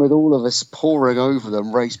 Even with all of us poring over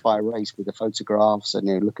them race by race with the photographs and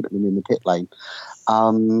looking at them in the pit lane,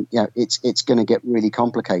 it's going to get really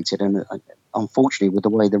complicated. And unfortunately, with the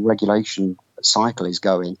way the regulation cycle is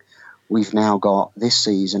going, we've now got this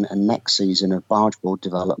season and next season of bargeboard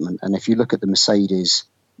development. And if you look at the Mercedes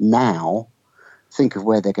now, think of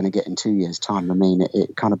where they're going to get in 2 years' time. I mean,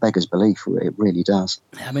 it kind of beggars belief. It really does.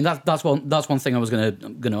 I mean, that's one thing I was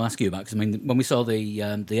going to ask you about. Because I mean, when we saw the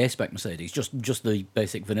A-spec Mercedes, just the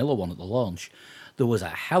basic vanilla one at the launch, there was a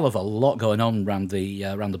hell of a lot going on around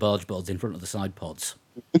the barge boards in front of the side pods.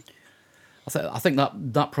 I think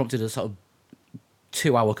that prompted a sort of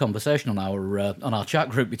 2-hour conversation on our chat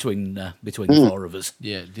group between the four of us.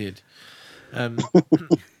 Yeah, it did.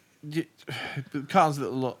 The cars that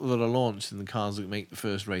are launched and the cars that make the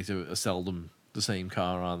first race are seldom the same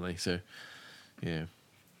car, aren't they? So, yeah.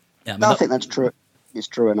 I think that's true. It's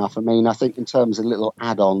true enough. I mean, I think in terms of little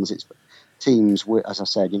add-ons, it's teams, as I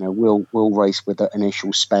said, will race with the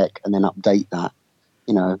initial spec and then update that.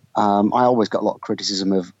 I always got a lot of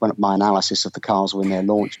criticism of my analysis of the cars when they're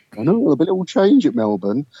launched. But it will change at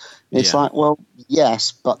Melbourne. It's like, well,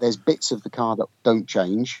 yes, but there's bits of the car that don't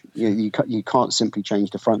change. You can't simply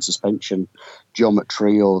change the front suspension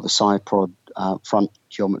geometry or the side prod front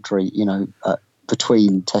geometry,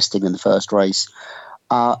 between testing and the first race.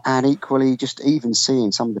 And equally, just even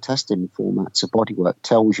seeing some of the testing formats of bodywork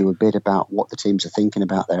tells you a bit about what the teams are thinking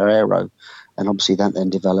about their aero. And obviously that then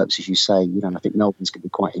develops, as you say, I think Melbourne's going to be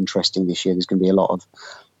quite interesting this year. There's going to be a lot of,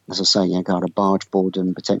 as I say, kind of barge board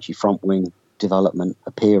and potentially front wing development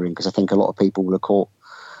appearing, because I think a lot of people will have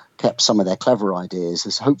kept some of their clever ideas.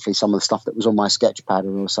 There's hopefully some of the stuff that was on my sketch pad,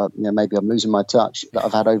 or something, maybe I'm losing my touch that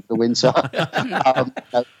I've had over the winter.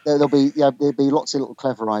 There'll be lots of little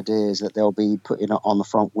clever ideas that they'll be putting on the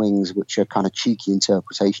front wings, which are kind of cheeky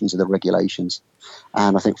interpretations of the regulations.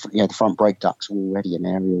 And I think the front brake ducts are already an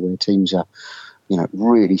area where teams are,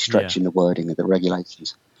 really stretching the wording of the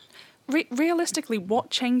regulations. Realistically,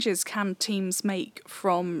 what changes can teams make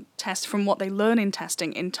from what they learn in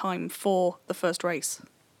testing in time for the first race?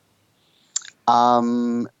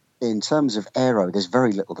 In terms of aero, there's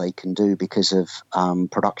very little they can do because of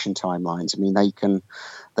production timelines. I mean, they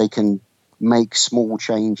can make small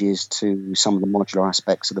changes to some of the modular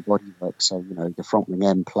aspects of the bodywork. So, the front wing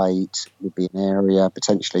end plate would be an area.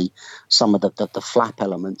 Potentially, some of the flap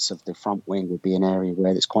elements of the front wing would be an area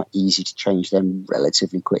where it's quite easy to change them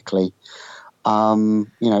relatively quickly.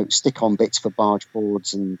 Stick-on bits for barge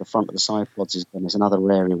boards and the front of the side pods is another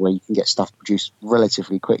area where you can get stuff produced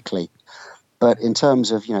relatively quickly. But in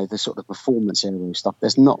terms of, the sort of performance aero stuff,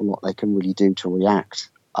 there's not a lot they can really do to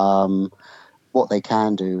react. What they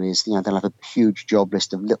can do is, they'll have a huge job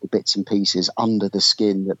list of little bits and pieces under the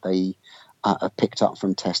skin that they have picked up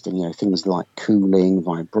from testing, things like cooling,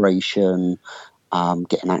 vibration,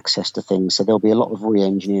 getting access to things. So there'll be a lot of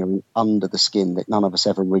re-engineering under the skin that none of us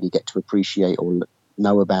ever really get to appreciate or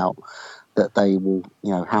know about, that they will,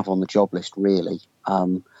 have on the job list, really.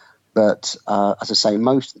 But as I say,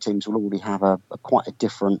 most of the teams will already have a quite a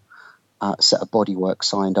different set of bodywork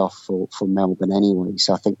signed off for Melbourne anyway.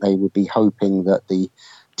 So I think they would be hoping that the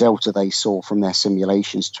delta they saw from their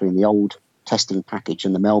simulations between the old testing package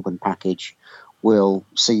and the Melbourne package will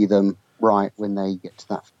see them right when they get to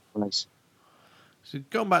that place. So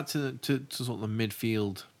going back to sort of the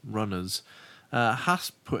midfield runners, Haas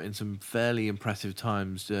put in some fairly impressive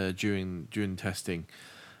times during testing.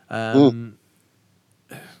 But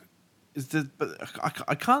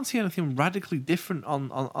I can't see anything radically different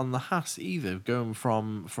on the Haas either, going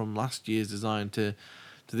from last year's design to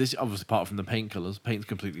this. Obviously, apart from the paint colours, paint's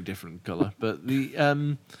completely different colour. But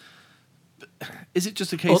the is it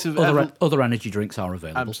just a case of other energy drinks are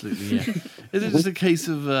available? Absolutely, yeah. Is it just a case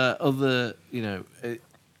of other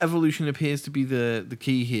evolution appears to be the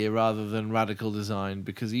key here rather than radical design?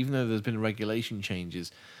 Because even though there's been regulation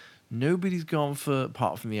changes, nobody's gone for,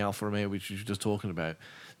 apart from the Alfa Romeo, which we were just talking about,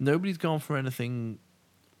 nobody's gone for anything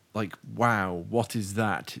like, wow, what is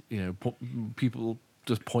that? People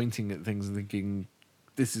just pointing at things and thinking,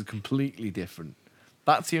 this is completely different.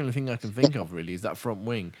 That's the only thing I can think of, really, is that front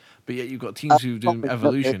wing. But yet you've got teams who do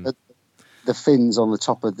evolution. the fins on the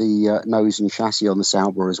top of the nose and chassis on the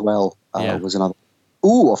Sauber as well was another.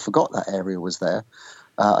 Oh, I forgot that area was there.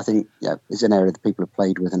 I think it's an area that people have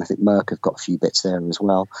played with, and I think Merck have got a few bits there as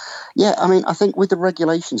well. Yeah, I mean, I think with the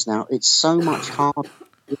regulations now, it's so much harder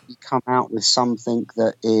to come out with something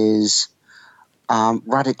that is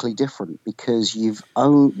radically different, because you've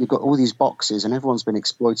got all these boxes, and everyone's been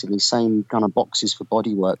exploiting these same kind of boxes for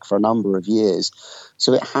bodywork for a number of years.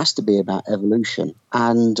 So it has to be about evolution.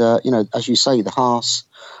 And as you say, the Haas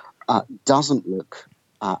doesn't look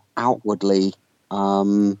outwardly,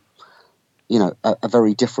 a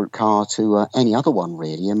very different car to any other one,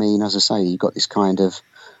 really. I mean, as I say, you've got this kind of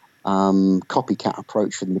copycat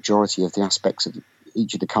approach for the majority of the aspects of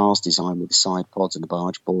each of the cars design, with the side pods and the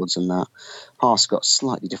barge boards and that. Haas got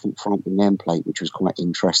slightly different front wing end plate, which was quite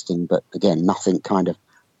interesting, but again, nothing kind of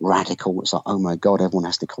radical. It's like, oh my God, everyone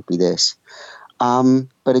has to copy this. But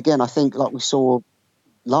again, I think like we saw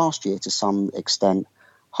last year to some extent,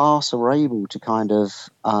 Haas are able to kind of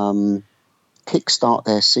kickstart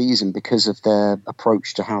their season because of their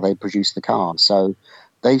approach to how they produce the car. So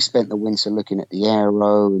they spent the winter looking at the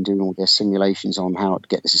aero and doing all their simulations on how to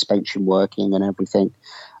get the suspension working and everything,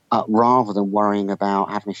 rather than worrying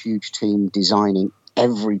about having a huge team designing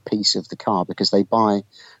every piece of the car, because they buy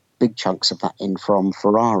big chunks of that in from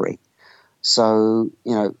Ferrari. So,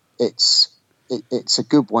 it's a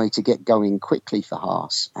good way to get going quickly for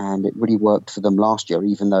Haas, and it really worked for them last year,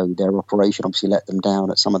 even though their operation obviously let them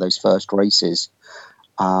down at some of those first races,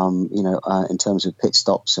 in terms of pit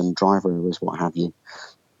stops and driver errors, what have you.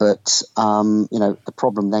 But, the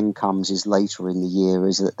problem then comes is later in the year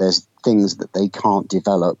is that there's things that they can't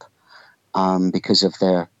develop because of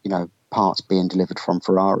their, parts being delivered from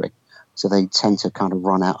Ferrari. So they tend to kind of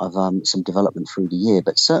run out of some development through the year.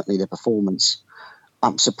 But certainly their performance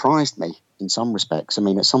surprised me in some respects. I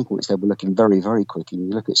mean, at some points they were looking very, very quick. And you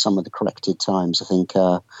look at some of the corrected times. I think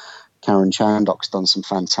Karen Chandok's done some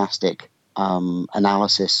fantastic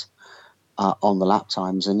analysis on the lap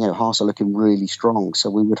times, and Haas are looking really strong. So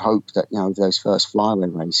we would hope that those first flyaway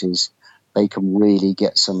races, they can really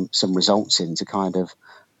get some results in to kind of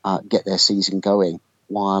get their season going,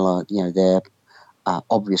 while their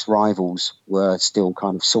obvious rivals were still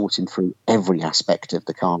kind of sorting through every aspect of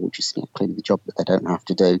the car, which is clearly the job that they don't have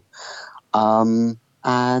to do. And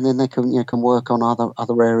then they can work on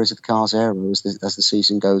other areas of the car's aero as the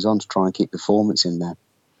season goes on to try and keep performance in there.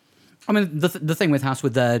 I mean, the thing with Haas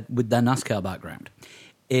with their NASCAR background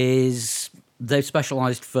is they've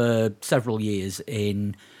specialised for several years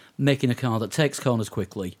in making a car that takes corners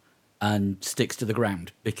quickly and sticks to the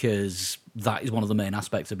ground, because that is one of the main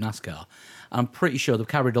aspects of NASCAR. And I'm pretty sure they've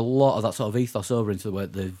carried a lot of that sort of ethos over into the way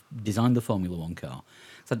they've designed the Formula One car.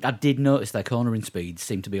 So I did notice their cornering speed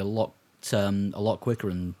seemed to be a lot quicker,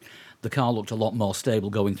 and the car looked a lot more stable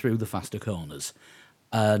going through the faster corners.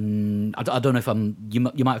 And I don't know if you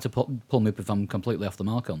might have to pull me up if I'm completely off the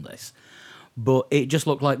mark on this, but it just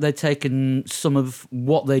looked like they'd taken some of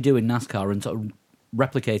what they do in NASCAR and sort of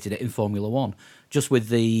replicated it in Formula One, just with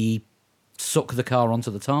the suck the car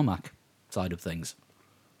onto the tarmac side of things.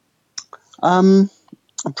 I'm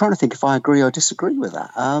trying to think if I agree or disagree with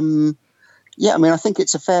that. I mean, I think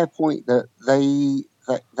it's a fair point that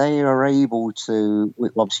they are able to,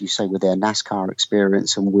 obviously you say with their NASCAR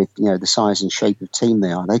experience and with the size and shape of team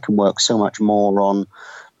they can work so much more on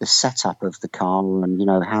the setup of the car and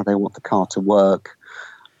how they want the car to work,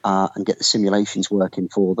 and get the simulations working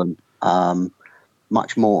for them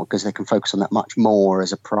much more, because they can focus on that much more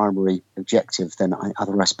as a primary objective than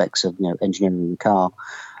other aspects of engineering the car.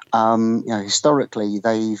 Historically,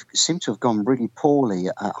 they seem to have gone really poorly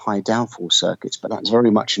at high downforce circuits, but that's very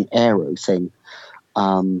much an aero thing.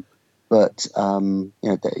 I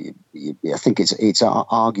think it's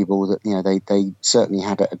arguable that they certainly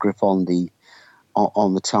had a grip on the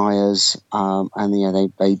tyres,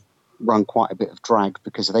 and they run quite a bit of drag,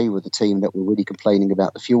 because they were the team that were really complaining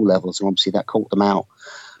about the fuel levels, and obviously that caught them out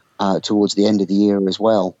towards the end of the year as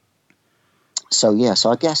well. So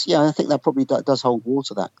I guess I think that probably does hold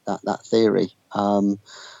water, that theory.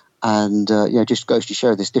 Just goes to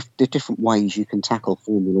show there's different ways you can tackle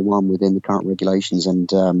Formula One within the current regulations.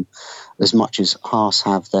 And as much as Haas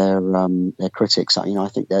have their critics, I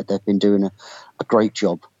think that they've been doing a great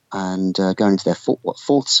job, and going into their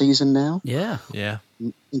fourth season now. Yeah. Yeah.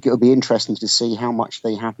 I think it'll be interesting to see how much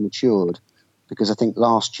they have matured, because I think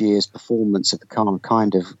last year's performance of the car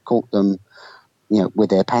kind of caught them, with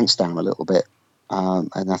their pants down a little bit.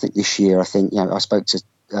 And I think this year, I spoke to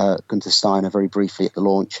Gunther Steiner very briefly at the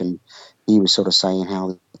launch, and he was sort of saying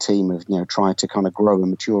how the team have tried to kind of grow and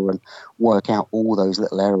mature and work out all those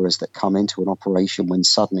little errors that come into an operation when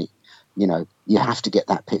suddenly You know, you have to get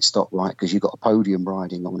that pit stop right because you've got a podium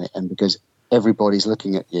riding on it, and because everybody's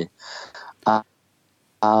looking at you.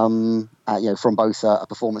 You know, from both a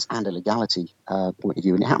performance and a legality point of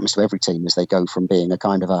view, and it happens to every team as they go from being a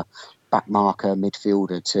kind of a back marker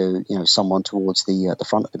midfielder to, you know, someone towards the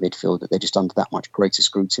front of the midfield, that they're just under that much greater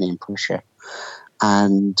scrutiny and pressure.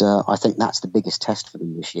 And I think that's the biggest test for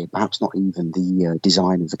them this year. Perhaps not even the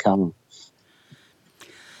design of the car.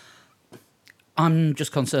 I'm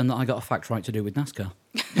just concerned that I got a fact right to do with NASCAR.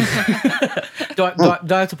 do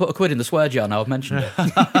I have to put a quid in the swear jar now I've mentioned it?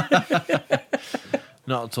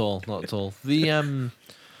 Not at all. Not at all. The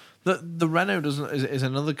Renault is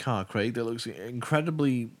another car, Craig, that looks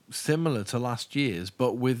incredibly similar to last year's,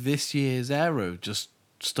 but with this year's aero just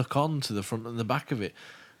stuck on to the front and the back of it.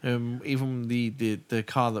 Even the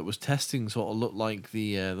car that was testing sort of looked like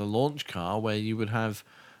the launch car, where you would have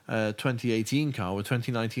a 2018 car with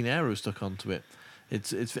 2019 aero stuck onto it.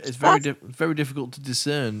 It's very difficult to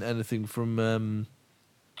discern anything from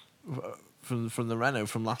the Renault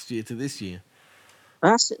from last year to this year.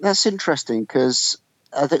 That's interesting, because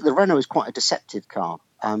I think the Renault is quite a deceptive car.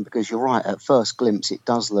 Because you're right, at first glimpse it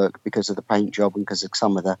does look, because of the paint job and because of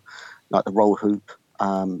some of the roll hoop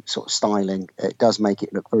sort of styling, it does make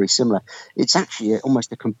it look very similar. It's actually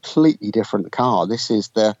almost a completely different car. This is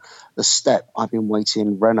the step I've been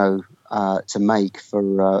waiting Renault to make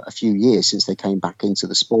for a few years, since they came back into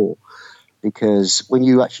the sport. Because when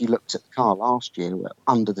you actually looked at the car last year,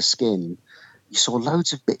 under the skin, you saw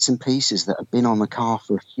loads of bits and pieces that have been on the car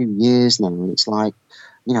for a few years now, and it's like,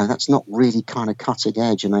 you know, that's not really kind of cutting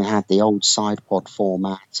edge. And they had the old side pod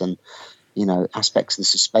format, and, you know, aspects of the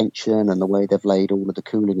suspension and the way they've laid all of the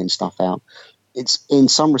cooling and stuff out. It's, in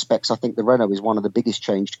some respects, I think the Renault is one of the biggest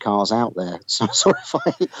changed cars out there. So sorry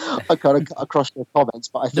if I kind of cut across your comments,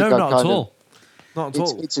 but I think not at all. Not at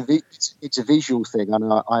all. It's a visual thing,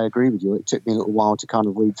 and I agree with you. It took me a little while to kind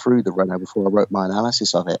of read through the Renault before I wrote my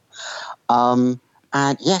analysis of it.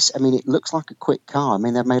 And yes, I mean, it looks like a quick car. I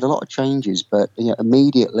mean, they've made a lot of changes, but, you know,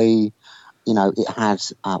 immediately, you know, it had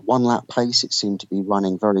one lap pace. It seemed to be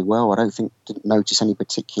running very well. I didn't notice any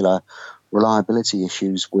particular reliability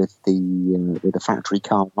issues with the factory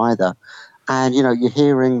car either. And, you know, you're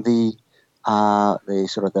hearing the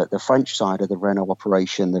French side of the Renault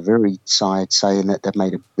operation, the Viry side, saying that they've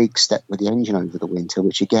made a big step with the engine over the winter,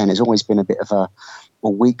 which again has always been a bit of a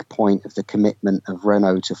weak point of the commitment of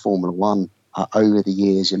Renault to Formula One over the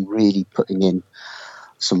years, and really putting in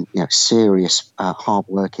some, you know, serious hard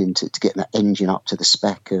work into get that engine up to the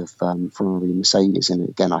spec of Ferrari and Mercedes. And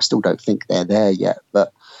again, I still don't think they're there yet,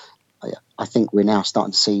 but I think we're now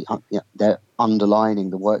starting to see they're underlining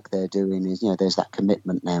the work they're doing is, you know, there's that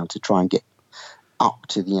commitment now to try and get up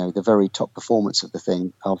to the very top performance of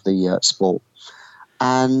the sport.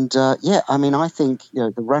 And I mean, I think, you know,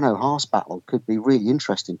 the Renault-Haas battle could be really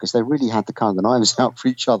interesting, because they really had the kind of the knives out for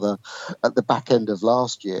each other at the back end of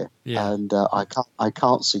last year, and I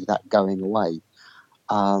can't see that going away,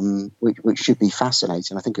 which should be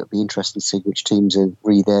fascinating. I think it'll be interesting to see which teams are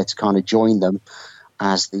really there to kind of join them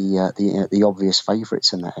as the obvious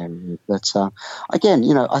favourites in that area. But again,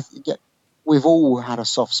 you know, we've all had a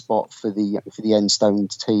soft spot for the Enstone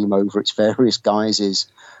team over its various guises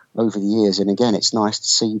over the years, and again, it's nice to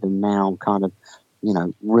see them now kind of, you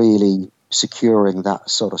know, really securing that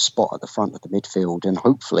sort of spot at the front of the midfield, and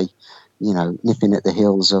hopefully, you know, nipping at the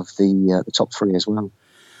heels of the top three as well.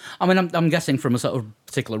 I mean, I'm guessing from a sort of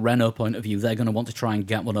particular Renault point of view, they're going to want to try and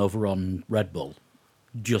get one over on Red Bull,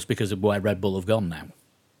 just because of where Red Bull have gone now.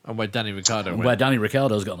 And where Danny Ricciardo went. Where Danny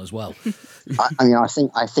Ricciardo's gone as well. I mean, I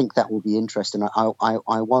think that will be interesting. I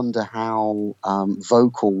wonder how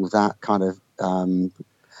vocal that kind of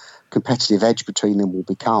competitive edge between them will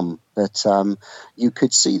become. But you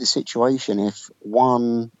could see the situation if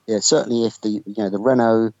certainly if the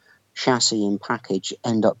Renault chassis and package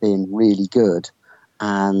end up being really good,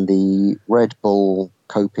 and the Red Bull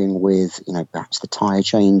coping with, you know, perhaps the tyre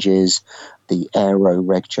changes, the aero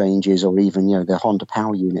reg changes, or even, you know, the Honda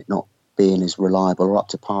power unit not being as reliable or up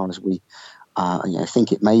to par as we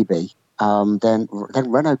think it may be, then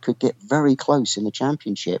Renault could get very close in the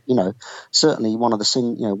championship. You know, certainly one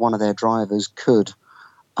of their drivers could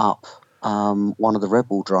up one of the Red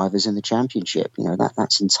Bull drivers in the championship. You know,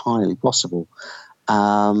 that's entirely possible.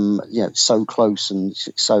 So close and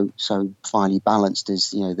so finely balanced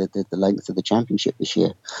is, you know, the length of the championship this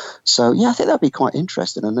year. So yeah, I think that'd be quite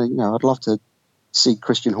interesting, and you know, I'd love to see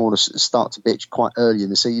Christian Horner start to bitch quite early in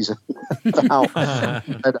the season about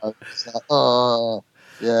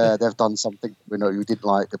they've done something we didn't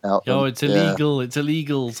like about them. It's illegal, it's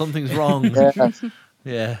illegal, something's wrong. Yeah.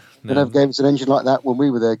 Yeah, They never gave us an engine like that when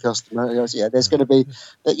we were their customer. Yeah, there's going to be,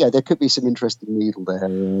 there could be some interesting needle there. I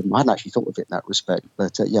hadn't actually thought of it in that respect,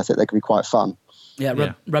 but I think they could be quite fun.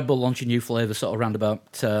 Yeah, Red Bull launching new flavour sort of round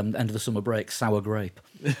about end of the summer break, sour grape.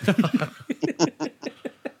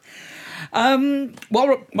 While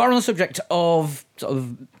we're on the subject of sort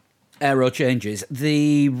of aero changes,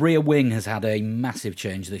 the rear wing has had a massive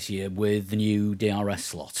change this year with the new DRS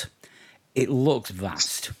slot. It looks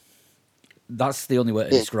vast. That's the only way to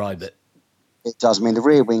describe it. It does. I mean, the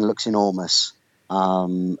rear wing looks enormous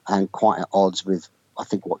and quite at odds with, I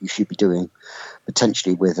think, what you should be doing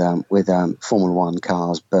potentially with Formula One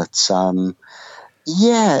cars. But I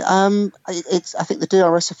think the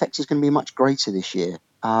DRS effect is going to be much greater this year,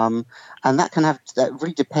 and that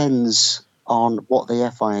really depends on what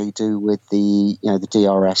the FIA do with the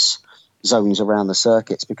DRS zones around the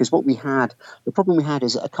circuits. Because the problem we had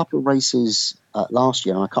is a couple of races last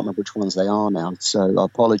year, and I can't remember which ones they are now, so I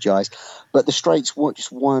apologise, but the straights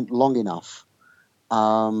weren't long enough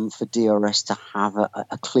for DRS to have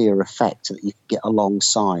a clear effect that you could get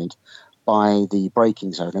alongside by the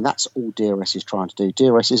braking zone. And that's all DRS is trying to do.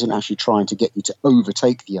 DRS isn't actually trying to get you to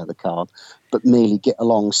overtake the other car, but merely get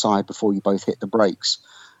alongside before you both hit the brakes.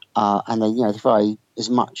 And then, the FIA, as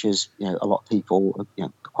much as a lot of people are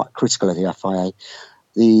quite critical of the FIA,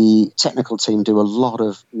 the technical team do a lot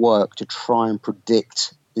of work to try and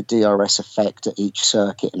predict the DRS effect at each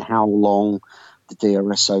circuit and how long the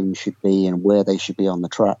DRS zone should be and where they should be on the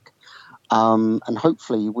track. And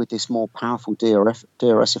hopefully with this more powerful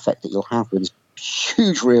DRS effect that you'll have with this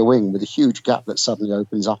huge rear wing with a huge gap that suddenly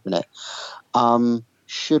opens up in it,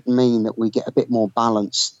 should mean that we get a bit more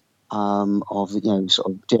balance of sort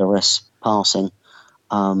of DRS passing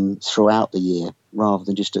throughout the year, rather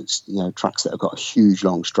than just at tracks that have got a huge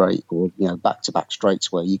long straight or back-to-back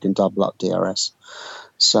straights where you can double up DRS.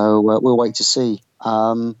 So we'll wait to see.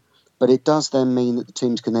 But it does then mean that the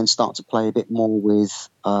teams can then start to play a bit more with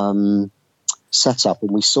setup.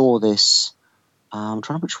 And we saw this, I'm trying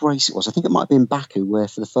to remember which race it was. I think it might have been Baku, where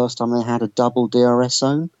for the first time they had a double DRS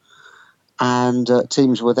zone. And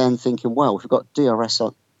teams were then thinking, well, if we've got DRS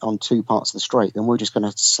on two parts of the straight, then we're just going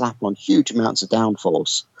to slap on huge amounts of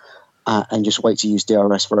downforce and just wait to use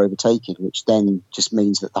DRS for overtaking, which then just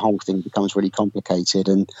means that the whole thing becomes really complicated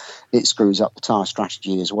and it screws up the tyre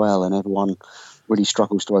strategy as well, and everyone really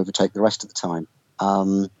struggles to overtake the rest of the time.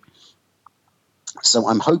 So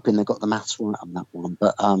I'm hoping they've got the maths right on that one.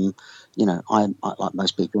 But, I like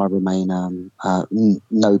most people, I remain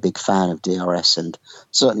no big fan of DRS, and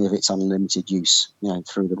certainly of its unlimited use,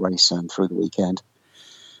 through the race and through the weekend.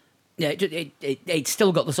 Yeah, it's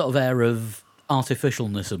still got the sort of air of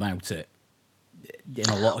artificialness about it in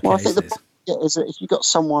a lot of cases. I think is that if you've got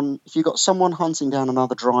someone hunting down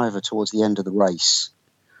another driver towards the end of the race,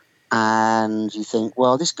 and you think,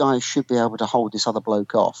 well, this guy should be able to hold this other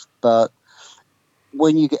bloke off, but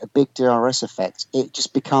when you get a big DRS effect, it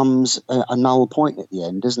just becomes a null point at the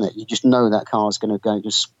end, doesn't it? You just know that car is going to go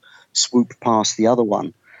just swoop past the other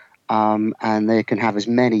one. And they can have as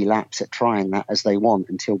many laps at trying that as they want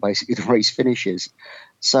until basically the race finishes.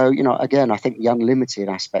 So, again, I think the unlimited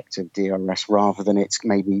aspect of DRS, rather than its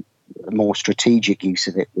maybe more strategic use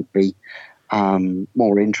of it, would be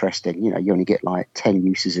more interesting. You only get like 10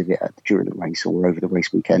 uses of it during the race or over the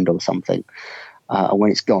race weekend or something. And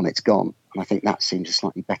when it's gone, it's gone. And I think that seems a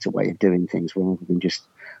slightly better way of doing things, rather than just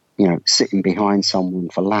sitting behind someone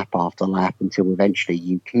for lap after lap until eventually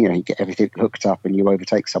you get everything hooked up and you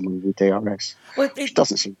overtake someone with DRS. Well, which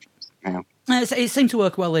doesn't seem now. It seemed to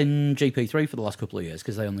work well in GP3 for the last couple of years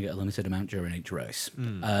because they only get a limited amount during each race,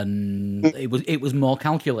 and it was more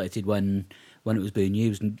calculated when it was being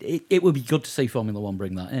used, and it would be good to see Formula One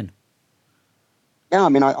bring that in. Yeah, I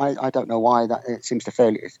mean, I don't know why that. It seems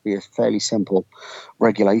to be a fairly simple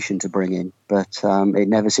regulation to bring in, but it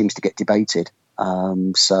never seems to get debated.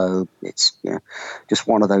 So it's just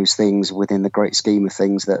one of those things within the great scheme of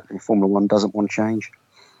things that Formula One doesn't want to change.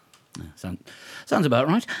 Yeah, sounds about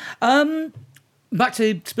right. Back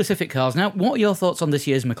to specific cars now. What are your thoughts on this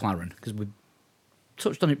year's McLaren? Because we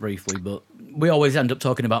touched on it briefly, but we always end up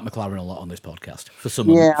talking about McLaren a lot on this podcast for some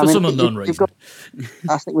unknown reason.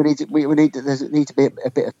 I think there needs to be a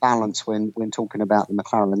bit of balance when talking about the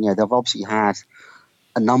McLaren. Yeah, they've obviously had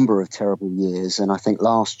a number of terrible years, and I think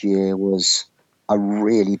last year was a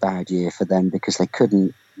really bad year for them because they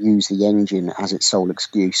couldn't use the engine as its sole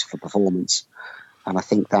excuse for performance. And I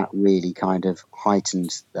think that really kind of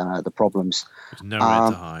heightened the problems. There's no red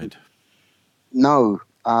to hide. No.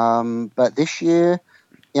 But this year,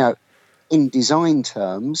 in design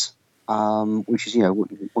terms, which is,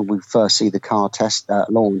 when we first see the car test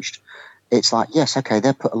launched, it's like, yes, okay,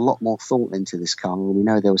 they've put a lot more thought into this car. And we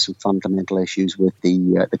know there were some fundamental issues with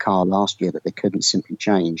the car last year that they couldn't simply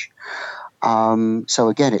change. So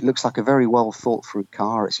again, it looks like a very well thought through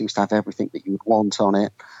car. It seems to have everything that you would want on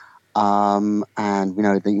it. And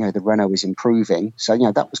the Renault is improving. So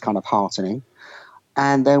that was kind of heartening.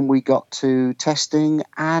 And then we got to testing,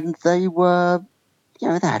 and they were, they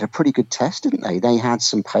had a pretty good test, didn't they? They had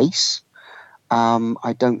some pace.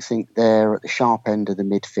 I don't think they're at the sharp end of the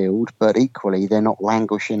midfield, but equally they're not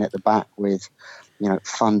languishing at the back with,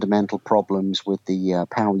 fundamental problems with the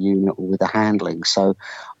power unit or with the handling. So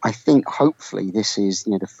I think hopefully this is,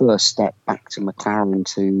 the first step back to McLaren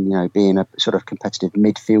to, being a sort of competitive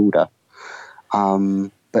midfielder,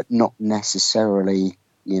 but not necessarily,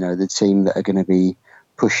 the team that are going to be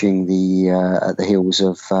pushing at the heels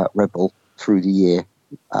of Red Bull through the year.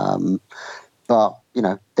 But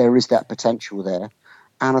there is that potential there.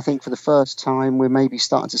 And I think for the first time, we're maybe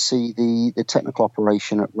starting to see the technical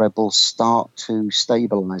operation at Red Bull start to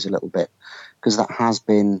stabilise a little bit, because that has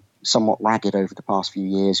been somewhat ragged over the past few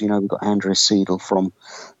years. We've got Andreas Seidel from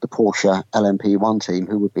the Porsche LMP1 team,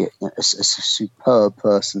 who would be a superb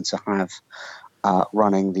person to have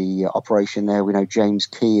running the operation there. We know James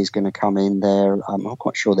Key is going to come in there. I'm not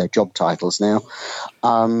quite sure their job titles now.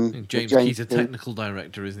 James Key's a technical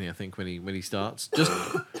director, isn't he? I think when he starts. Just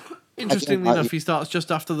interestingly enough, he starts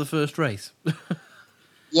just after the first race.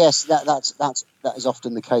 Yes, that is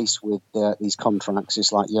often the case with these contracts.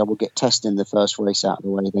 It's like, we'll get testing the first race out of the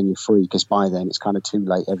way, then you're free, because by then it's kind of too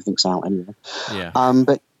late. Everything's out anyway. Yeah.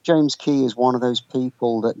 But James Key is one of those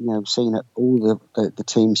people that, I've seen at all the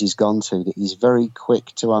teams he's gone to, that he's very quick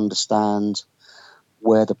to understand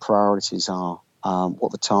where the priorities are,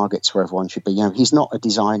 what the targets for everyone should be. He's not a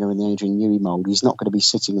designer in the Adrian Newey mould. He's not going to be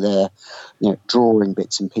sitting there, drawing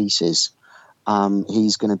bits and pieces.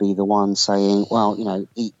 He's going to be the one saying, well,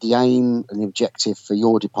 the aim and the objective for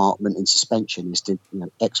your department in suspension is to,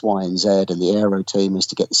 X, Y, and Z, and the aero team is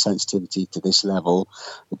to get the sensitivity to this level,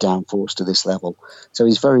 the downforce to this level. So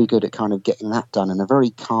he's very good at kind of getting that done in a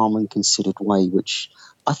very calm and considered way, which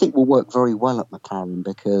I think will work very well at McLaren,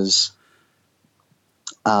 because,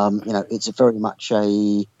 it's a very much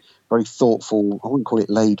a very thoughtful, I wouldn't call it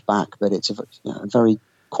laid back, but it's a very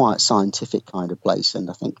quiet scientific kind of place. And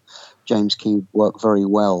I think James Key worked very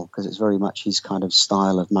well, because it's very much his kind of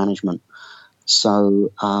style of management.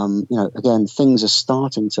 So, again, things are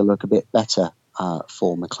starting to look a bit better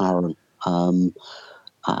for McLaren.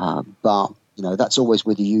 But, that's always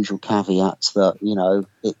with the usual caveats that,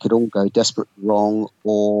 it could all go desperately wrong,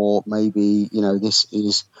 or maybe, this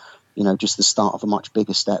is, just the start of a much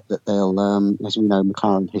bigger step that they'll, as we know,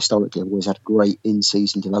 McLaren historically have always had great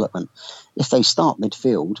in-season development. If they start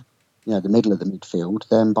midfield, the middle of the midfield,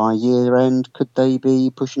 then by year end, could they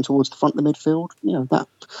be pushing towards the front of the midfield?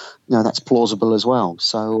 That's plausible as well.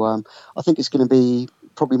 So I think it's going to be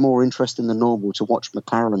probably more interesting than normal to watch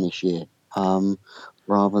McLaren this year,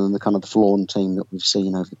 rather than the kind of the flawed team that we've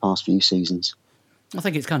seen over the past few seasons. I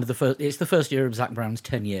think it's kind of the first year of Zach Brown's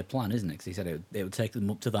 10-year plan, isn't it? Because he said it would take them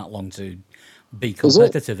up to that long to be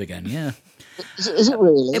competitive again. Yeah. Is it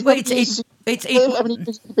really? It's haven't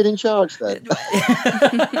you been in charge then?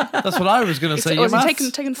 That's what I was going to say.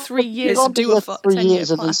 It's taken 3 years to do a 3 years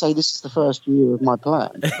and then say this is the first year of my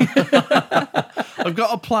plan. I've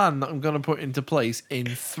got a plan that I'm going to put into place in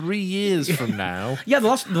 3 years from now. Yeah, the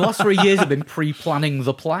last 3 years have been pre-planning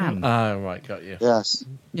the plan. Oh, right, got you. Yes.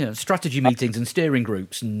 Strategy meetings and steering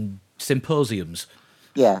groups and symposiums.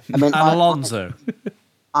 Yeah, I mean, and Alonso.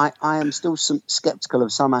 I am still sceptical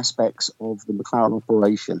of some aspects of the McLaren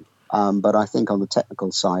operation, but I think on the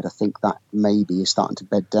technical side, I think that maybe is starting to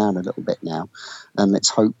bed down a little bit now. And let's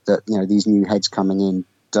hope that these new heads coming in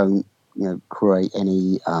don't create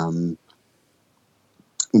any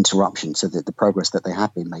interruption to the progress that they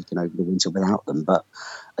have been making over the winter without them. But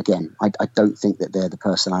again, I don't think that they're the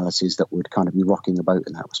personalities that would kind of be rocking the boat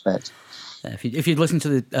in that respect. If you'd listened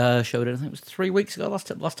to the show, I think it was 3 weeks ago,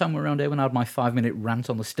 last time we were around here, when I had my 5-minute rant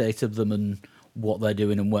on the state of them and what they're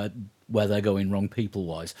doing and where they're going wrong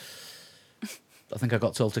people-wise, I think I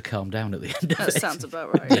got told to calm down at the end of it. That sounds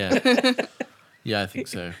about right. Yeah, I think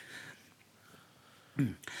so.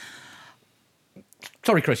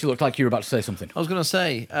 Sorry, Chris, you looked like you were about to say something. I was going to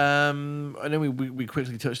say, I know we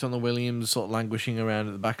quickly touched on the Williams sort of languishing around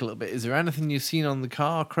at the back a little bit. Is there anything you've seen on the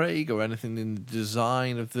car, Craig, or anything in the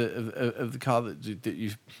design of the car that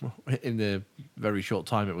you've, in the very short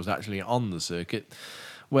time it was actually on the circuit,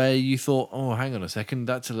 where you thought, oh, hang on a second,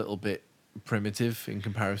 that's a little bit primitive in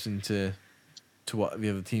comparison to what the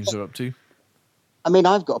other teams are up to? I mean,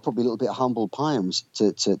 I've got probably a little bit of humble pie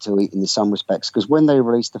to eat in some respects, because when they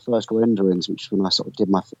released the first renderings, which is when I sort of did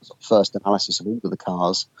my first analysis of all of the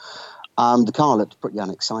cars, the car looked pretty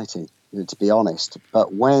unexciting, to be honest.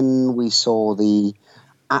 But when we saw the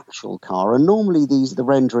actual car, and normally the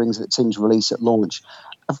renderings that teams release at launch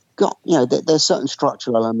have got, there's certain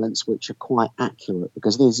structural elements which are quite accurate,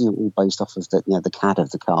 because these are all based off of the CAD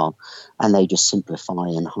of the car, and they just simplify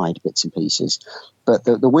and hide bits and pieces. But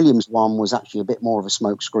the Williams one was actually a bit more of a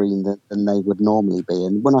smokescreen than they would normally be.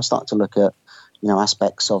 And when I start to look at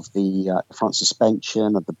aspects of the front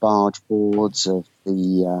suspension, of the barge boards, of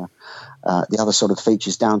the other sort of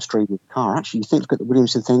features downstream of the car, actually you look at the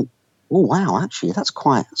Williams and think, oh wow, actually that's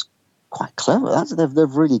quite clever.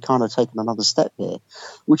 They've really kind of taken another step here,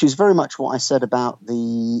 which is very much what I said about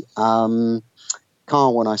the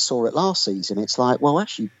car when I saw it last season. It's like, well,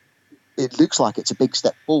 actually, it looks like it's a big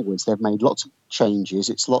step forwards. They've made lots of changes.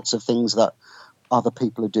 It's lots of things that other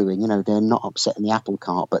people are doing. They're not upsetting the apple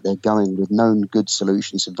cart, but they're going with known good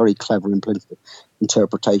solutions and very clever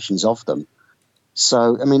interpretations of them.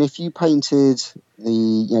 So, I mean, if you painted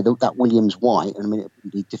that Williams white, and I mean, it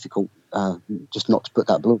would be difficult just not to put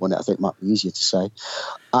that blue on it. I think it might be easier to say.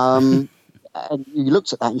 And you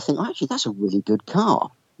looked at that and you think, oh, actually, that's a really good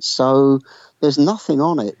car. So there's nothing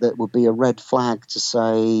on it that would be a red flag to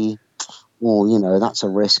say, well, that's a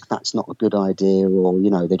risk. That's not a good idea. Or,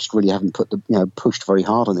 they just really haven't pushed very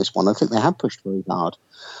hard on this one. I think they have pushed very hard.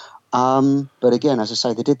 But again, as I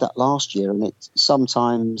say, they did that last year, and it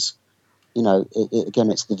sometimes, again,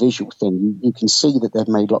 it's the visual thing. You can see that they've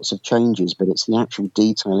made lots of changes, but it's the actual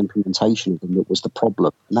detail implementation of them that was the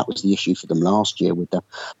problem. And that was the issue for them last year with the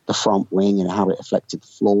front wing and how it affected the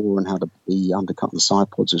floor and how the undercut and the side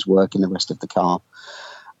pods was working the rest of the car.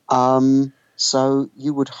 So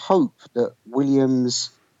you would hope that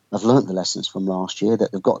Williams have learnt the lessons from last year,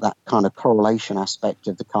 that they've got that kind of correlation aspect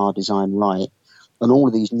of the car design right, and all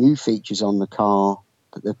of these new features on the car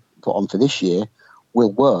that they've put on for this year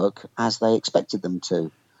will work as they expected them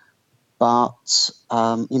to. But,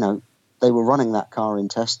 they were running that car in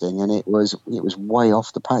testing, and it was way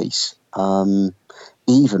off the pace,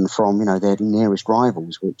 even from, their nearest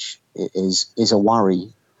rivals, which is a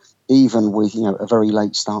worry, even with, a very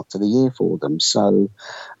late start to the year for them. So,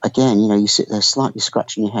 again, you sit there slightly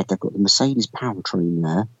scratching your head. They've got the Mercedes powertrain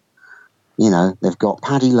there. They've got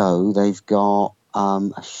Paddy Lowe. They've got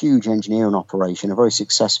a huge engineering operation, a very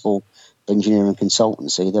successful engineering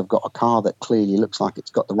consultancy. They've got a car that clearly looks like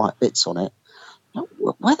it's got the right bits on it.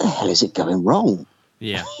 Where the hell is it going wrong?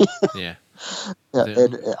 Yeah.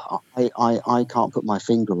 I can't put my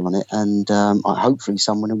finger on it, and hopefully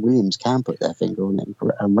someone in Williams can put their finger on it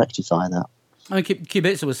and rectify that. I mean,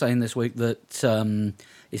 Kubica was saying this week that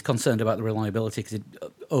he's concerned about the reliability because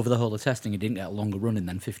over the whole of testing, he didn't get a longer running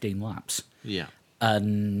than 15 laps. Yeah,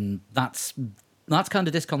 and that's kind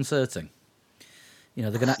of disconcerting. They're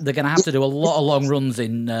gonna have to do a lot of long runs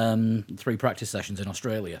in 3 practice sessions in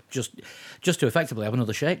Australia just to effectively have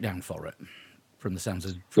another shakedown for it. From the sounds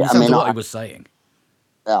of what he was saying,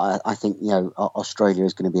 I think Australia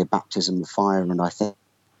is going to be a baptism of fire, and I think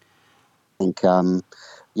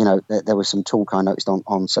there was some talk I noticed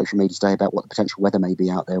on social media today about what the potential weather may be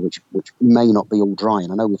out there, which may not be all dry.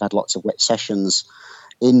 And I know we've had lots of wet sessions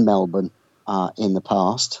in Melbourne in the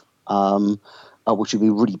past. Which would be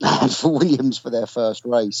really bad for Williams for their first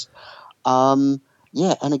race. And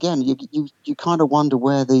again, you kind of wonder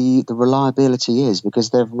where the reliability is, because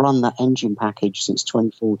they've run that engine package since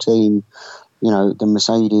 2014. The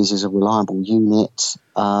Mercedes is a reliable unit.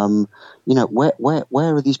 Where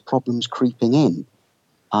are these problems creeping in?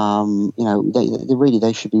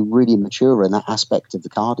 They should be really mature in that aspect of the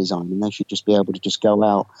car design, and they should just be able to just go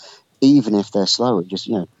out, even if they're slower, just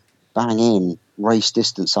bang in race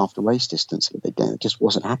distance after race distance. It just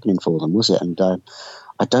wasn't happening for them, was it? And I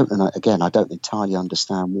don't know. Again, I don't entirely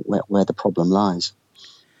understand where the problem lies.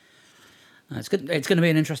 It's going to be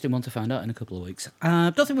an interesting one to find out in a couple of weeks.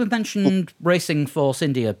 I don't think we've mentioned Racing Force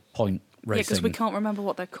India Point Racing. Yeah, because we can't remember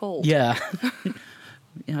what they're called. Yeah.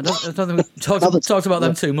 I don't think we've talked about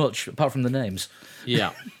them too much, apart from the names.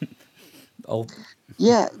 Yeah.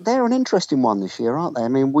 Yeah, they're an interesting one this year, aren't they? I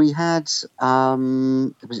mean, we had, it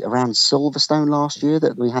was around Silverstone last year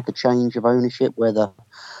that we had the change of ownership where the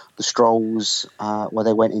Strolls, where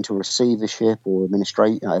they went into receivership or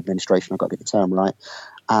administration, I've got to get the term right,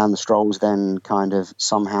 and the Strolls then kind of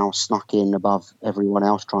somehow snuck in above everyone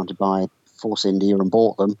else trying to buy Force India and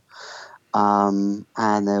bought them. And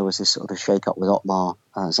there was this sort of shake-up with Otmar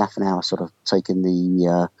Zafnauer sort of taking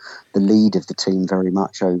the lead of the team very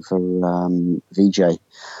much over Vijay.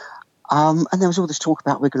 And there was all this talk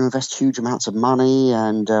about we're going to invest huge amounts of money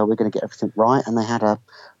and we're going to get everything right. And they had a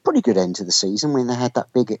pretty good end to the season when they had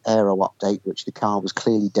that big aero update, which the car was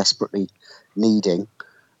clearly desperately needing.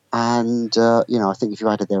 And, I think if you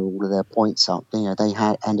added all of their points up, they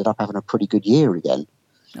had ended up having a pretty good year again.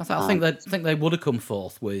 I think they would have come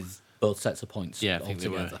fourth with both sets of points. Yeah, I think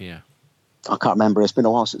altogether. they were, yeah. I can't remember. It's been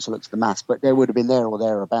a while since I looked at the maths, but they would have been there or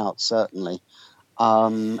thereabouts, certainly.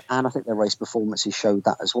 And I think their race performances showed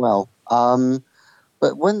that as well.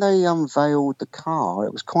 But when they unveiled the car,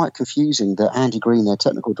 it was quite confusing that Andy Green, their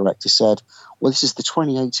technical director, said, well, this is the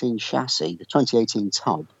 2018 chassis, the 2018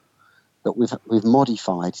 tub, that we've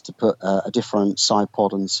modified to put a different side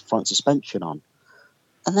pod and front suspension on.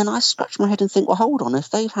 And then I scratch my head and think, well, hold on,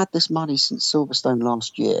 if they've had this money since Silverstone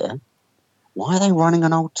last year, why are they running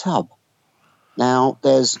an old tub? Now,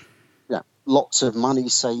 there's lots of money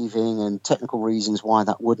saving and technical reasons why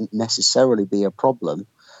that wouldn't necessarily be a problem.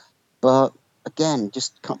 But again,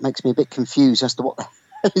 just makes me a bit confused as to what the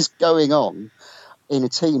hell is going on in a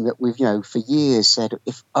team that we've, for years said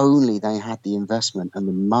if only they had the investment and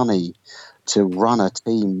the money to run a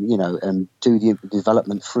team, and do the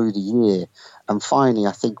development through the year. And finally,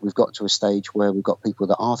 I think we've got to a stage where we've got people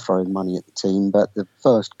that are throwing money at the team, but the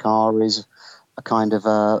first car is a kind of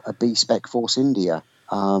a B-spec Force India.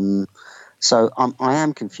 So I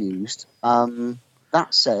am confused. That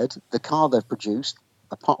said, the car they've produced,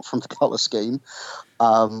 apart from the colour scheme,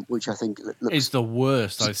 which I think looks... It's the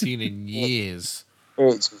worst I've seen in years.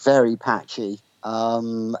 It's very patchy,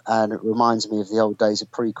 and it reminds me of the old days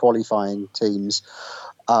of pre-qualifying teams,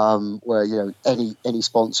 where any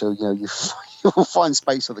sponsor, you'll find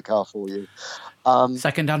space on the car for you.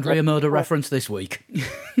 Second Andrea Moda reference this week.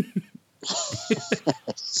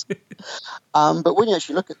 Yes. But when you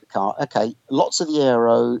actually look at the car, okay, lots of the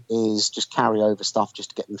aero is just carryover stuff just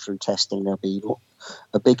to get them through testing. There'll be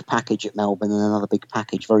a big package at Melbourne and another big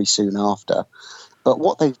package very soon after. But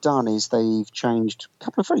what they've done is they've changed a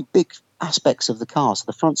couple of very big aspects of the car. So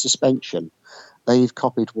the front suspension, they've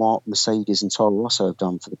copied what Mercedes and Toro Rosso have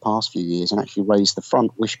done for the past few years and actually raised the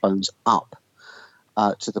front wishbones up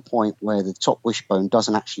to the point where the top wishbone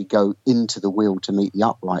doesn't actually go into the wheel to meet the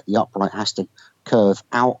upright. The upright has to curve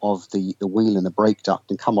out of the wheel and the brake duct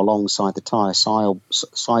and come alongside the tyre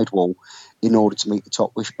sidewall in order to meet the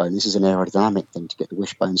top wishbone. This is an aerodynamic thing to get the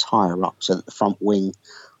wishbones higher up so that the front wing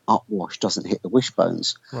upwash doesn't hit the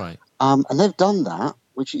wishbones. Right. And they've done that,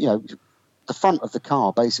 which, the front of the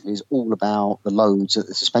car basically is all about the loads that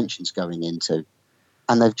the suspension's going into.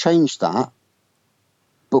 And they've changed that,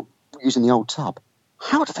 but using the old tub.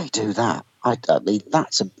 How do they do that? I mean,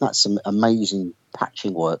 that's some amazing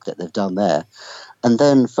patching work that they've done there. And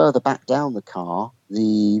then further back down the car,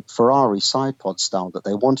 the Ferrari side pod style that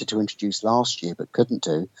they wanted to introduce last year but couldn't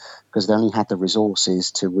do because they only had the resources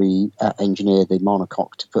to re-engineer the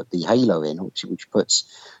monocoque to put the halo in, which puts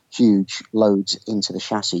huge loads into the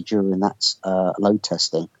chassis during that load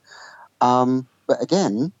testing. But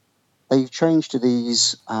again, they've changed to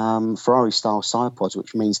these Ferrari-style side pods,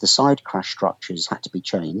 which means the side crash structures had to be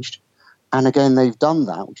changed. And again, they've done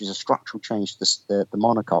that, which is a structural change to the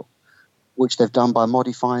monocoque, which they've done by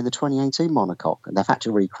modifying the 2018 monocoque. And they've had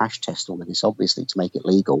to re-crash test all of this, obviously, to make it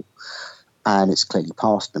legal. And it's clearly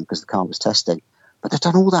passed them because the car was testing. But they've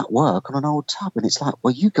done all that work on an old tub. And it's like,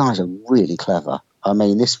 well, you guys are really clever. I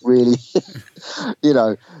mean, this really,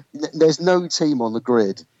 there's no team on the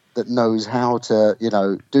grid that knows how to,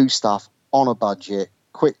 do stuff on a budget,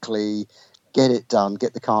 quickly, get it done,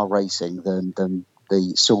 get the car racing than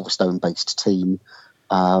the Silverstone-based team,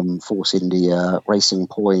 Force India, Racing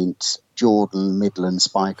Point, Jordan, Midland,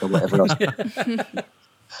 Spike, or whatever else.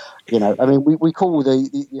 I mean, we call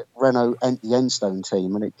the Renault the Enstone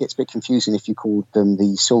team, and it gets a bit confusing if you called them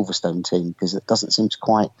the Silverstone team because it doesn't seem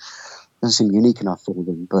unique enough for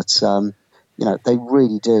them. But they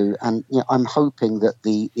really do. And I'm hoping that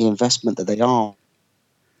the investment that they are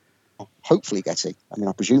hopefully getting, I mean,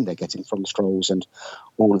 I presume they're getting from the Strolls and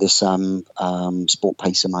all of this Sport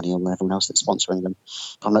Pacer money and everyone else that's sponsoring them.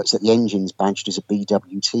 I noticed that the engine's badged as a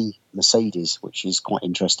BWT Mercedes, which is quite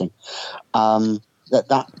interesting.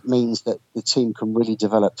 That means that the team can really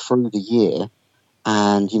develop through the year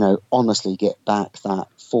and, honestly get back that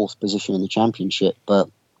fourth position in the championship. But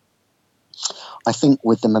I think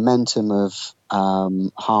with the momentum of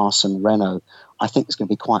Haas and Renault, I think it's going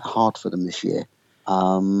to be quite hard for them this year.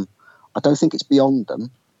 I don't think it's beyond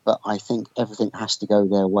them, but I think everything has to go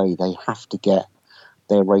their way. They have to get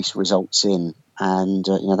their race results in. And,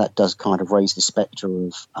 that does kind of raise the spectre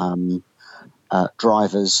of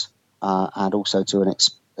drivers and also to an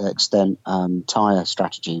extent tyre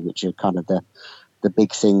strategy, which are kind of the the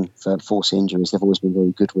big thing for Force India is they've always been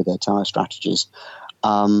very good with their tyre strategies.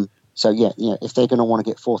 So yeah, if they're going to want to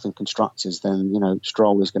get fourth in constructors, then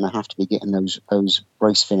Stroll is going to have to be getting those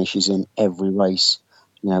race finishes in every race,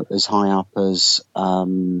 as high up as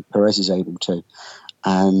Perez is able to,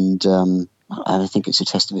 and I think it's a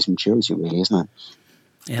test of his maturity, really, isn't it?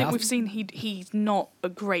 I think we've seen he's not a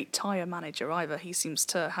great tyre manager either. He seems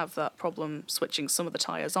to have that problem switching some of the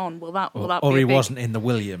tyres on. Will that or be he wasn't in the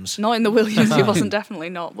Williams? Not in the Williams. He wasn't, definitely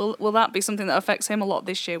not. Will that be something that affects him a lot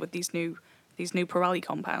this year with these new Pirelli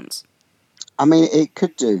compounds? I mean, it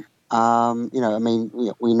could do. We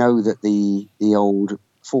know that the old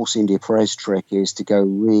Force India Perez trick is to go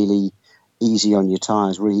really easy on your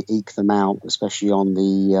tyres, really eke them out, especially on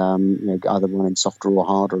the either running softer or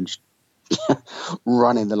harder and just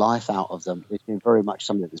running the life out of them. It's been very much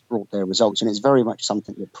something that's brought their results, and it's very much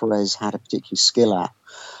something that Perez had a particular skill at.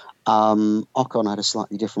 Ocon had a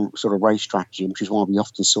slightly different sort of race strategy, which is why we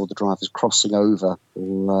often saw the drivers crossing over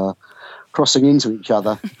or crossing into each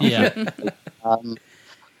other. Yeah.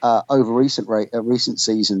 Over recent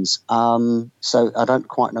seasons. So I don't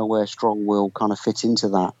quite know where Stroll will kind of fit into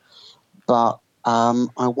that. But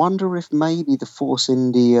I wonder if maybe the Force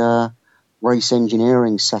India race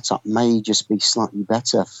engineering setup may just be slightly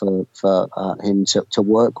better for him to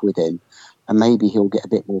work within, and maybe he'll get a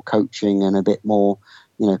bit more coaching and a bit more,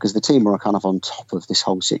 because the team are kind of on top of this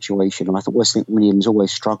whole situation. And I think Williams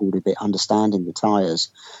always struggled a bit understanding the tyres.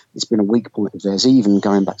 It's been a weak point of theirs, even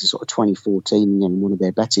going back to sort of 2014, one of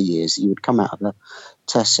their better years. You would come out of a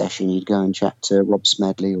test session, you'd go and chat to Rob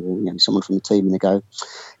Smedley or someone from the team, and they go,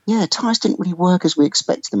 "Yeah, tyres didn't really work as we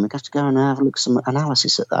expected them. We've got to go and have a look at some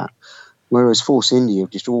analysis at that." Whereas Force India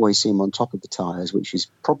just always seem on top of the tyres, which is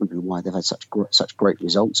probably why they've had such great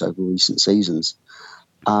results over recent seasons.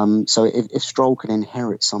 So if Stroll can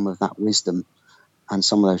inherit some of that wisdom and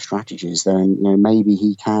some of those strategies, then maybe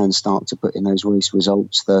he can start to put in those race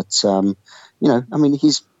results that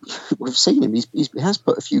we've seen him. He has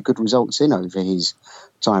put a few good results in over his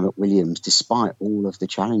time at Williams, despite all of the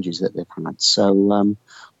challenges that they've had. So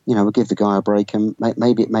we'll give the guy a break, and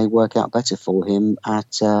maybe it may work out better for him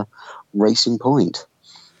at Racing Point.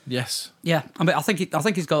 Yes. Yeah, I think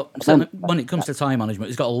he's got, when it comes to time management,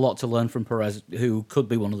 he's got a lot to learn from Perez, who could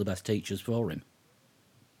be one of the best teachers for him.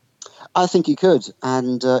 I think he could,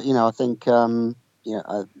 and I think Perez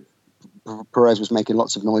was making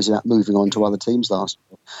lots of noise about moving on to other teams last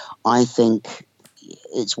year. I think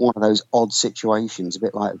it's one of those odd situations, a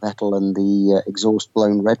bit like Vettel and the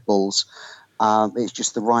exhaust-blown Red Bulls. It's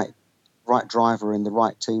just the right driver in the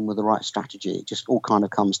right team with the right strategy. It just all kind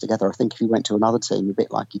of comes together. I think if he went to another team, a bit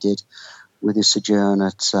like he did with his sojourn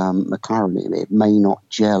at McLaren, it may not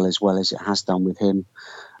gel as well as it has done with him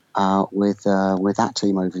with that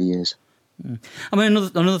team over the years. I mean,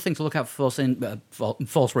 another thing to look out for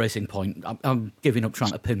Force Racing Point, I'm giving up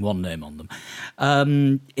trying to pin one name on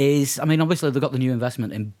them, is, I mean, obviously they've got the new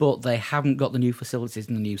investment in, but they haven't got the new facilities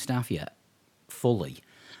and the new staff yet, fully.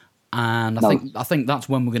 And I think that's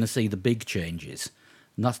when we're going to see the big changes.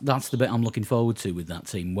 And that's the bit I'm looking forward to with that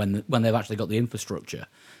team, when they've actually got the infrastructure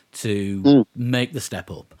to make the step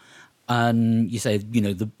up. And you say,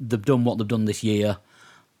 they've done what they've done this year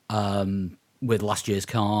with last year's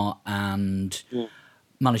car and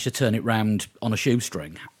managed to turn it round on a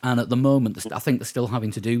shoestring. And at the moment, I think they're still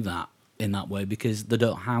having to do that in that way because they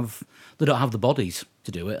don't have the bodies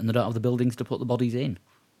to do it, and they don't have the buildings to put the bodies in.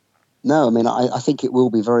 No, I mean, I think it will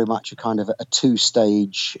be very much a kind of a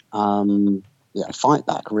two-stage fight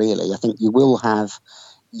back, really. I think you will have,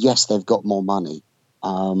 yes, they've got more money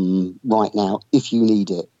right now if you need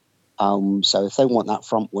it. So if they want that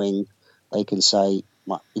front wing, they can say,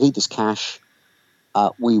 right, you need this cash.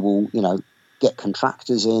 We will, get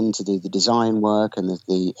contractors in to do the design work and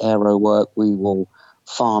the aero work. We will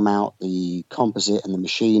farm out the composite and the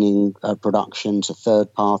machining production to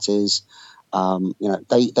third parties.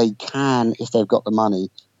 They can, if they've got the money,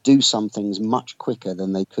 do some things much quicker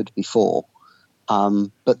than they could before.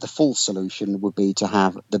 But the full solution would be to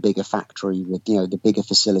have the bigger factory with, the bigger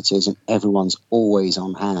facilities, and everyone's always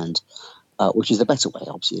on hand, which is the better way,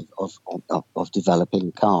 obviously, of developing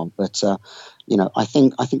a car. But, I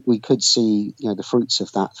think we could see, the fruits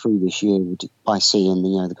of that through this year by seeing,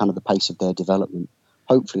 the kind of the pace of their development.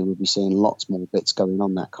 Hopefully we'll be seeing lots more bits going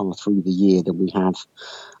on that car through the year than we have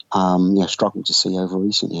struggled to see over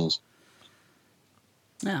recent years.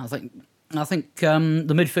 Yeah, I think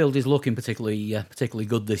the midfield is looking particularly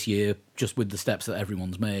good this year, just with the steps that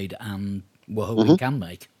everyone's made and we're hoping can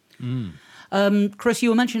make. Chris, you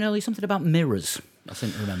were mentioning earlier something about mirrors. I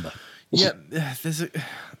seem to remember. Yeah,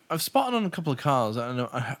 I've spotted on a couple of cars. I don't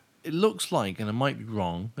know. it looks like, and I might be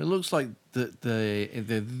wrong, it looks like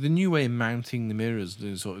the new way of mounting the mirrors,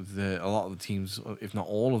 sort of a lot of the teams, if not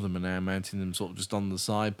all of them, are now mounting them sort of just on the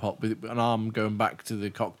side pod with an arm going back to the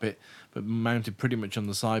cockpit, but mounted pretty much on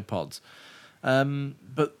the side pods.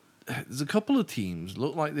 But there's a couple of teams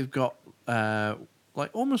look like they've got like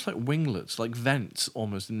almost like winglets, like vents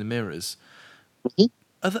almost in the mirrors.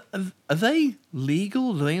 Are they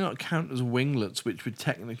legal? Do they not count as winglets, which would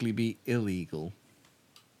technically be illegal?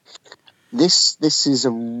 This is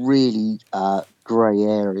a really grey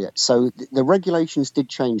area. So the regulations did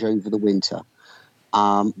change over the winter.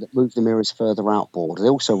 That moved the mirrors further outboard. They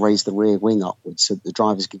also raised the rear wing upwards so that the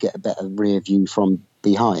drivers could get a better rear view from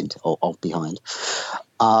behind or of behind.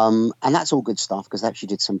 And that's all good stuff because they actually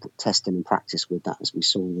did some testing and practice with that, as we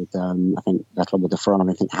saw with, I think, Vettel with the Ferrari.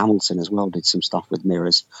 I think Hamilton as well did some stuff with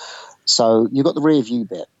mirrors. So you've got the rear view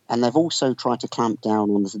bit. And they've also tried to clamp down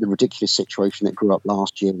on the ridiculous situation that grew up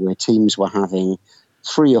last year where teams were having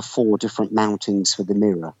 3 or 4 different mountings for the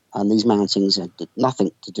mirror. And these mountings had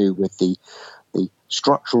nothing to do with the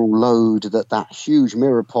structural load that huge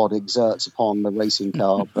mirror pod exerts upon the racing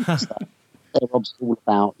car. But they're obviously all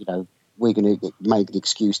about, we're going to make the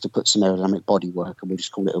excuse to put some aerodynamic bodywork and we'll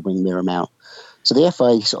just call it a wing mirror mount. So the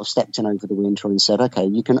FIA sort of stepped in over the winter and said, okay,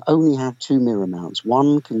 you can only have 2 mirror mounts.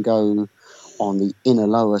 One can go on the inner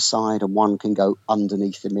lower side and one can go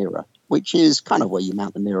underneath the mirror, which is kind of where you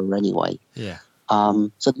mount the mirror anyway. Yeah.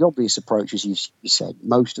 So the obvious approach, as you said,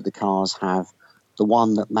 most of the cars have the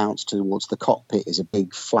one that mounts towards the cockpit is a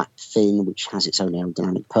big flat fin, which has its own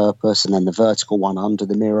aerodynamic purpose. And then the vertical one under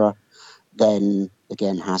the mirror then,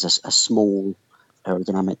 again, has a small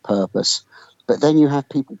aerodynamic purpose. But then you have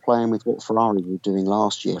people playing with what Ferrari were doing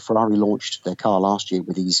last year. Ferrari launched their car last year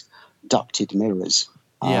with these ducted mirrors,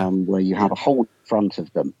 where you have a hole in front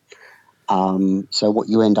of them. So what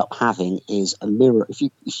you end up having is a mirror. If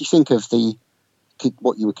you think of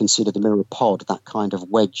what you would consider the mirror pod, that kind of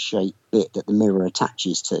wedge-shaped bit that the mirror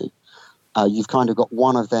attaches to, you've kind of got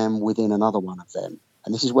one of them within another one of them.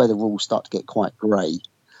 And this is where the rules start to get quite grey.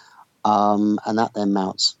 And that then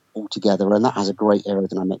mounts all together, and that has a great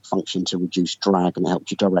aerodynamic function to reduce drag and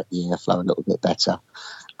help you direct the airflow a little bit better.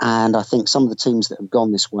 And I think some of the teams that have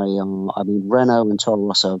gone this way Renault and Toro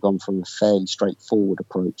Rosso have gone for a fairly straightforward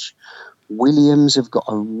approach. Williams have got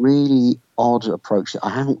a really odd approach that I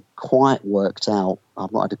haven't quite worked out.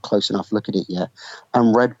 I've not had a close enough look at it yet.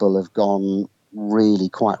 And Red Bull have gone really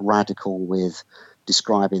quite radical with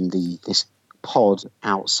describing this pod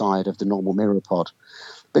outside of the normal mirror pod.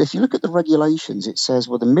 But if you look at the regulations, it says,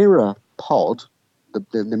 well, the mirror pod,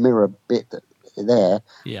 the mirror bit that there,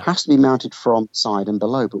 has to be mounted from side and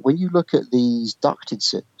below. But when you look at these ducted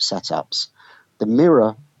setups,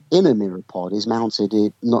 the inner mirror pod is mounted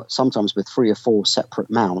sometimes with 3 or 4 separate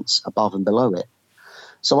mounts above and below it.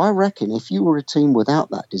 So I reckon if you were a team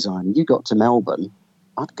without that design and you got to Melbourne,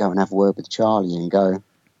 I'd go and have a word with Charlie and go,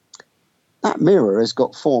 that mirror has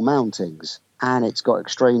got 4 mountings and it's got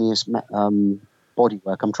extraneous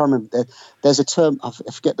bodywork. I'm trying to remember. There's a term, I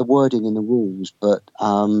forget the wording in the rules, but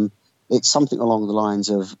it's something along the lines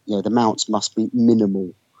of, the mounts must be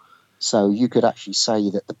minimal. So you could actually say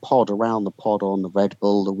that the pod around the pod on the Red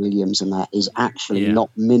Bull, the Williams and that is actually not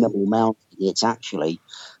minimal mounting. It's actually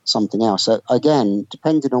something else. So again,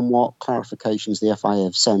 depending on what clarifications the FIA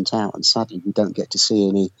have sent out, and sadly we don't get to see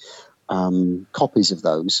any copies of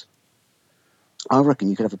those, I reckon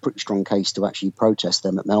you could have a pretty strong case to actually protest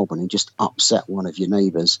them at Melbourne and just upset one of your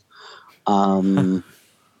neighbours,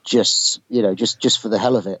 just for the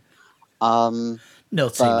hell of it. No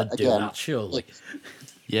team would do that, surely.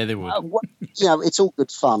 Yeah, they would. It's all good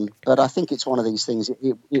fun, but I think it's one of these things.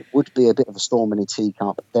 It would be a bit of a storm in a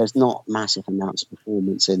teacup. There's not massive amounts of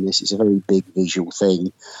performance in this. It's a very big visual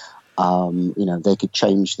thing. They could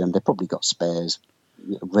change them. They've probably got spares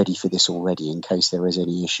ready for this already in case there is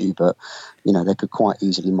any issue, but they could quite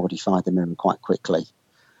easily modify the mirror quite quickly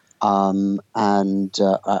and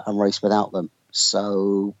race without them.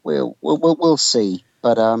 So we'll see.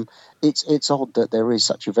 But it's odd that there is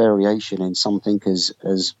such a variation in something as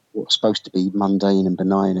what's supposed to be mundane and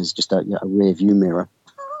benign as just a rear view mirror.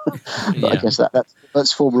 I guess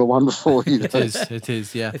that's Formula One for you. It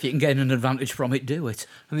is, yeah. If you can gain an advantage from it, do it.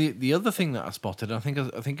 And the other thing that I spotted, I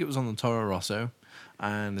think it was on the Toro Rosso,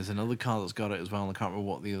 and there's another car that's got it as well, and I can't remember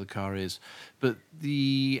what the other car is. But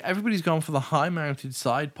everybody's gone for the high-mounted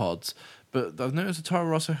side pods, but I've noticed the Toro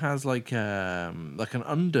Rosso has like an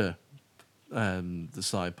under the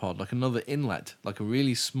side pod, like another inlet, like a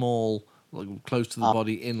really small, like close to the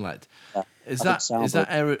body inlet. Yeah. Is that an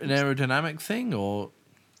aerodynamic thing or?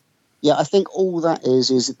 Yeah, I think all that is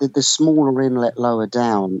the smaller inlet lower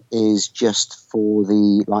down is just for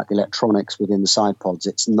the electronics within the side pods.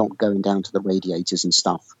 It's not going down to the radiators and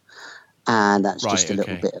stuff, and that's Right, just a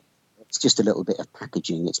little okay. bit. It's just a little bit of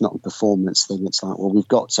packaging. It's not a performance thing. It's like, well, we've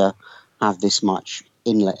got to have this much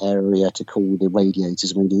inlet area to cool the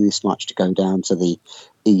radiators. We do this much to go down to the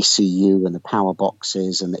ECU and the power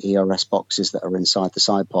boxes and the ERS boxes that are inside the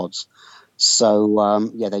side pods. So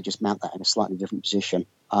yeah, they just mount that in a slightly different position.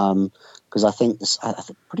 Because I think I'm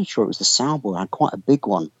pretty sure it was the Sauber had quite a big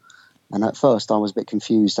one, and at first I was a bit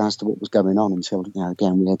confused as to what was going on until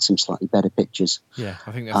again we had some slightly better pictures. Yeah,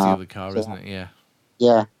 I think that's the other car, isn't it? Yeah.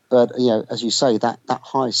 Yeah, but as you say, that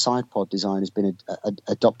high side pod design has been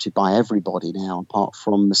adopted by everybody now, apart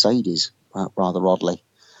from Mercedes, rather oddly,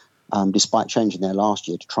 despite changing their last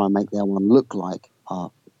year to try and make their one look like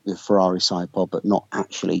the Ferrari side pod, but not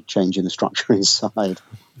actually changing the structure inside.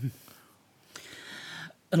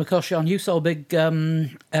 And of course, Sean, you saw a big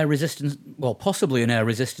air resistance, well, possibly an air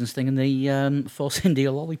resistance thing in the Force India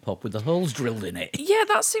Lollipop with the holes drilled in it. Yeah,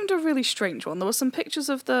 that seemed a really strange one. There were some pictures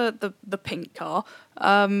of the pink car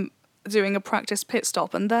doing a practice pit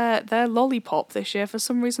stop, and their Lollipop this year, for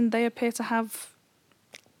some reason, they appear to have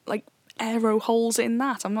like aero holes in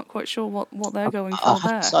that. I'm not quite sure what they're going for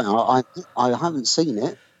there. I haven't seen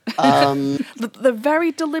it. They're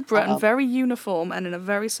very deliberate and very uniform and in a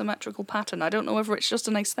very symmetrical pattern. I don't know whether it's just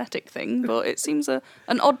an aesthetic thing, but it seems an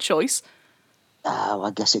odd choice.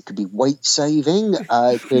 I guess it could be weight saving.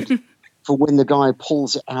 It could, for when the guy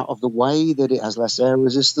pulls it out of the way, that it has less air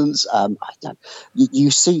resistance. I don't. You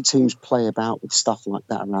see teams play about with stuff like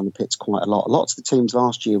that around the pits quite a lot. Lots of the teams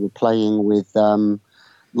last year were playing with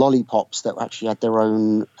lollipops that actually had their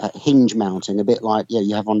own hinge mounting, a bit like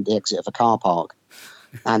you have on the exit of a car park.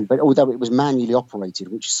 But although it was manually operated,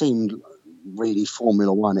 which seemed really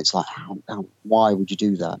Formula One, it's like, why would you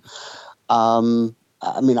do that?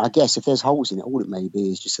 I mean, I guess if there's holes in it, all it may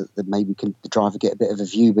be is just that maybe the driver get a bit of a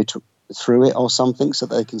view through it or something, so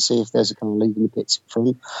that they can see if there's a kind of leaving the pits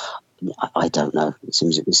from. I don't know. It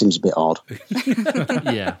seems a bit odd.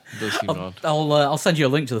 Yeah, it does seem odd. I'll send you a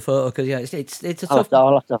link to the photo because it's a tough.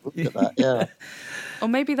 I'll have to have a look at that. Yeah. Or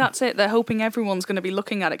maybe that's it. They're hoping everyone's going to be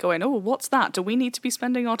looking at it going, oh, what's that? Do we need to be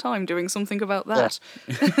spending our time doing something about that?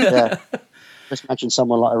 Yeah. Just imagine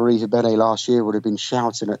someone like Arriva Bene last year would have been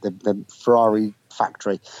shouting at the Ferrari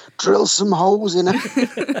factory, drill some holes in it.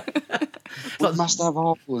 We must have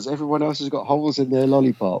holes. Everyone else has got holes in their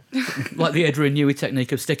lollipop. Like the Adrian Newey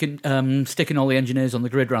technique of sticking all the engineers on the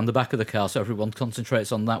grid around the back of the car so everyone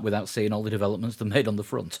concentrates on that without seeing all the developments they've made on the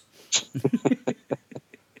front.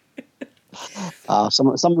 Some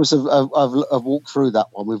of us have walked through that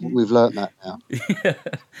one. We've learnt that now. Yeah.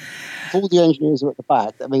 If all the engineers are at the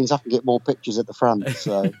back, that means I can get more pictures at the front.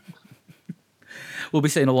 So We'll be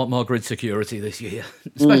seeing a lot more grid security this year,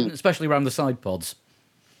 especially around the side pods.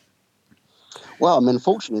 Well, I mean,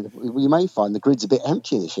 unfortunately, we may find the grid's a bit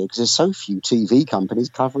empty this year because there's so few TV companies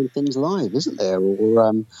covering things live, isn't there?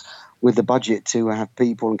 Or with the budget to have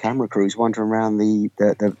people and camera crews wandering around the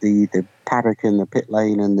paddock and the pit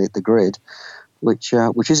lane and the grid, which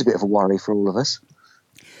is a bit of a worry for all of us.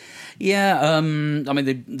 Yeah, I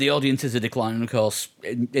mean the audiences are declining. Of course,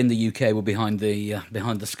 in the UK, we're behind the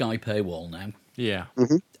Sky paywall now. Yeah,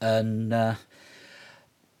 and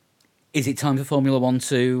is it time for Formula One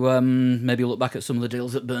to maybe look back at some of the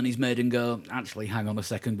deals that Bernie's made and go, actually, hang on a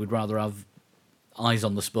second, we'd rather have eyes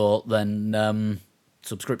on the sport than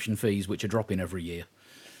subscription fees, which are dropping every year.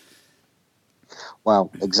 Well,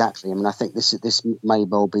 exactly. I mean, I think this may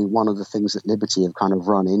well be one of the things that Liberty have kind of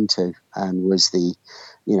run into, and was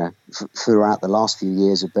throughout the last few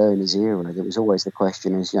years of Bernie's era, there was always the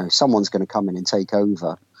question is, someone's going to come in and take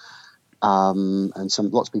over. And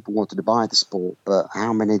lots of people wanted to buy the sport, but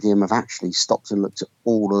how many of them have actually stopped and looked at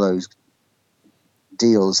all of those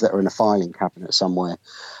deals that are in a filing cabinet somewhere?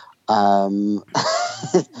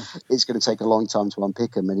 It's going to take a long time to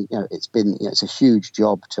unpick them, and it's a huge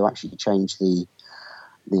job to actually change the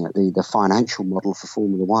financial model for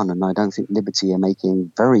Formula One, and I don't think Liberty are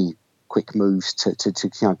making very quick moves to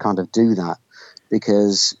kind of do that,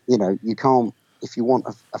 because you can't. If you want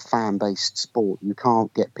a fan-based sport, you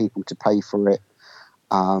can't get people to pay for it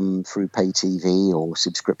through pay TV or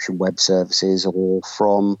subscription web services, or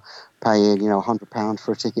from paying £100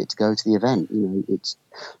 for a ticket to go to the event. It's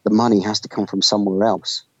the money has to come from somewhere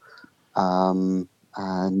else, and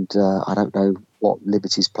I don't know what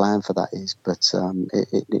Liberty's plan for that is, but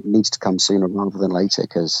it needs to come sooner rather than later,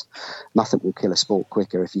 because nothing will kill a sport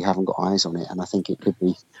quicker if you haven't got eyes on it, and I think it could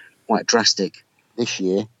be quite drastic this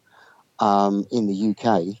year. In the UK,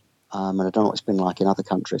 and I don't know what it's been like in other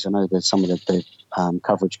countries. I know that some of the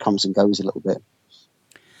coverage comes and goes a little bit.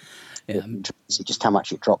 Yeah. See just how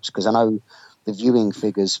much it drops, because I know the viewing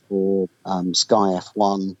figures for Sky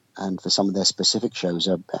F1 and for some of their specific shows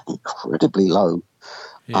are incredibly low.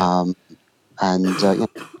 Yeah.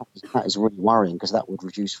 That is really worrying, because that would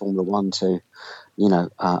reduce Formula One to,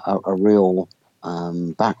 a real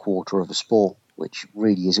backwater of a sport, which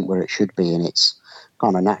really isn't where it should be in its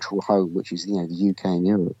kind of natural home, which is the UK and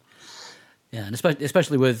Europe. Yeah, and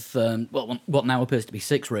especially with what now appears to be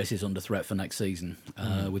 6 races under threat for next season,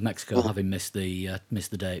 with Mexico having missed the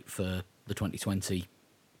date for the 2020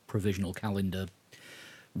 provisional calendar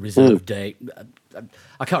reserve date.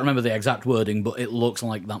 I can't remember the exact wording, but it looks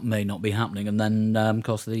like that may not be happening. And then, of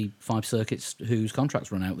course, the 5 circuits whose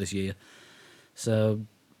contracts run out this year. So,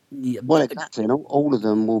 yeah. Well, exactly, and all of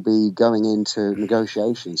them will be going into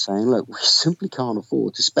negotiations saying, look, we simply can't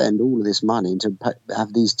afford to spend all of this money to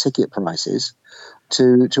have these ticket prices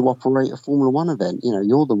to operate a Formula One event.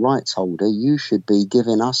 You're the rights holder. You should be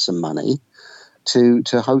giving us some money to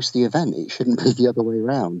host the event. It shouldn't be the other way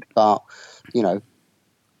around. But,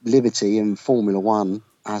 Liberty and Formula One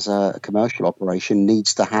as a commercial operation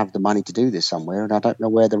needs to have the money to do this somewhere, and I don't know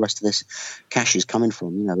where the rest of this cash is coming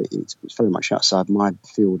from. It's very much outside my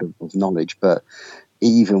field of knowledge, but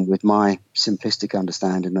even with my simplistic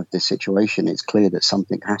understanding of this situation, it's clear that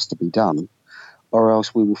something has to be done, or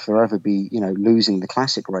else we will forever be, losing the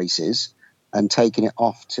classic races and taking it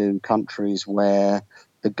off to countries where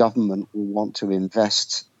the government will want to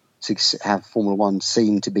invest to have Formula One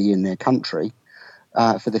seen to be in their country.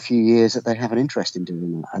 For the few years that they have an interest in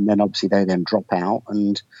doing that, and then obviously they then drop out,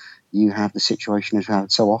 and you have the situation as we've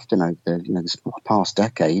had so often over this past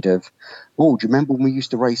decade of, do you remember when we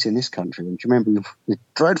used to race in this country? And do you remember the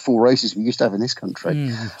dreadful races we used to have in this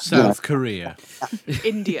country? South Korea,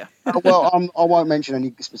 India. Well, I won't mention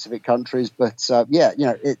any specific countries, but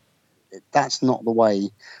that's not the way.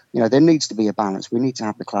 There needs to be a balance. We need to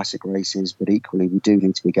have the classic races, but equally we do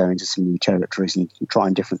need to be going to some new territories and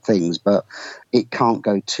trying different things. But it can't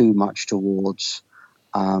go too much towards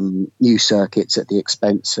new circuits at the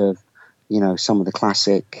expense of, some of the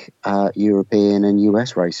classic European and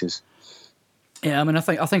US races. Yeah, I mean, I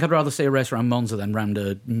think I'd rather see a race around Monza than around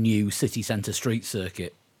a new city centre street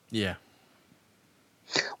circuit. Yeah.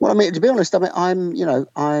 Well, I mean, to be honest, I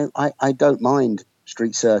don't mind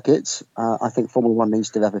street circuits. I think Formula One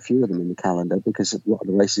needs to have a few of them in the calendar, because a lot of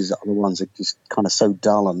the races are the ones that are just kind of so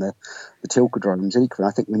dull, and the Tilkedromes equally.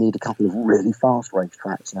 I think we need a couple of really fast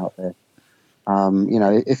racetracks out there.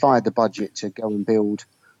 If I had the budget to go and build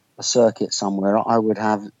a circuit somewhere, I would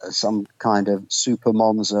have some kind of Super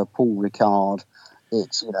Monza, Paul Ricard.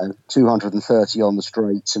 It's 230 on the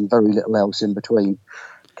straights and very little else in between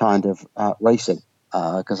kind of racing.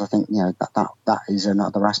 Because I think that is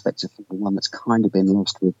another aspect of Formula One that's kind of been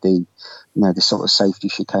lost with the the sort of safety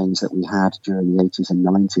chicanes that we had during the 80s and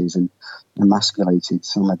 90s, and emasculated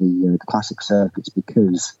some of the classic circuits,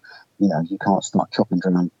 because you can't start chopping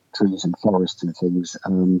down trees and forests and things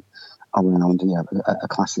around a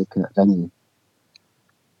classic venue.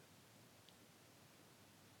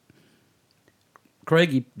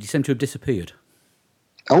 Craig, you seem to have disappeared.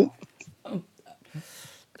 Oh.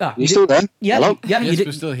 You still there? Yeah, Hello? Yeah, Yes,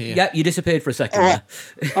 we're still here. Yeah, you disappeared for a second. Oh,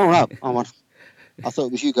 there. Oh no! I thought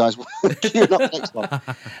it was you guys queuing up next one.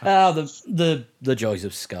 The joys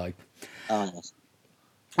of Skype. Oh yes.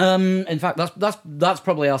 In fact, that's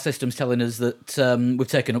probably our systems telling us that we've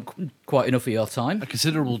taken up quite enough of your time. A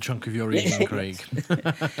considerable chunk of your evening, Craig.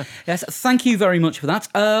 Yes, thank you very much for that.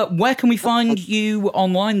 Where can we find you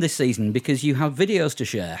online this season? Because you have videos to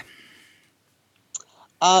share.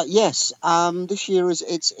 Yes. This year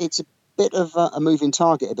it's a bit of a moving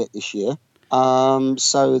target a bit this year.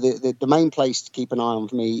 So the main place to keep an eye on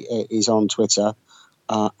for me is on Twitter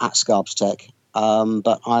at Scarbs Tech.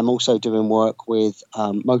 But I'm also doing work with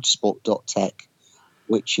motorsport.tech,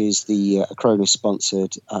 which is the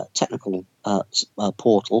Acronis-sponsored technical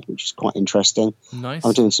portal, which is quite interesting. Nice.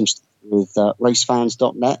 I'm doing some stuff with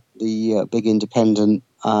racefans.net, the big independent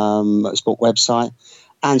motorsport website,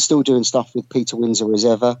 and still doing stuff with Peter Windsor as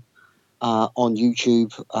ever on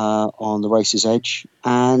YouTube, on the Racer's Edge,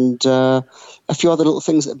 and a few other little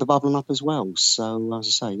things that are bubbling up as well. So, as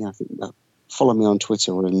I say, I think follow me on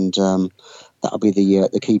Twitter, and that'll be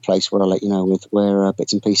the key place where I'll let you know with where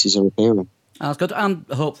bits and pieces are appearing. That's good, and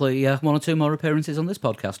hopefully 1 or 2 more appearances on this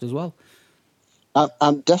podcast as well.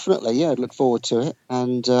 Definitely, yeah. I'd look forward to it,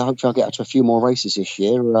 and hopefully I'll get up to a few more races this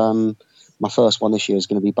year. My first one this year is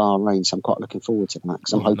going to be Bahrain, so I'm quite looking forward to that,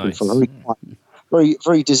 because I'm hoping for a very,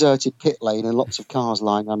 very deserted pit lane and lots of cars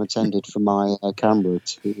lying unattended for my camera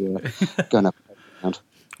to go up around.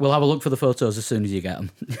 We'll have a look for the photos as soon as you get them.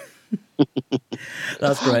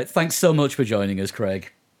 That's great. Thanks so much for joining us,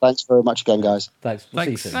 Craig. Thanks very much again, guys. Thanks. We'll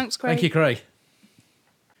see you Thanks. soon. Thanks, Craig. Thank you, Craig.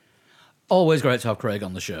 Always great to have Craig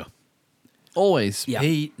on the show. Always. Yeah.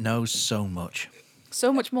 He knows so much.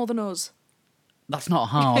 So much more than us. That's not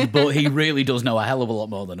hard, but he really does know a hell of a lot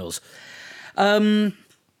more than us. Time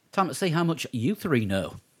to see how much you three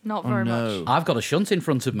know. Not very no. much. I've got a shunt in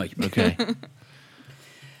front of me. Okay.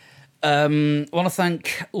 I want to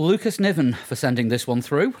thank Lucas Niven for sending this one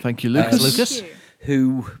through. Thank you, Lucas. Lucas? Thank you.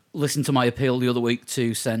 Who listened to my appeal the other week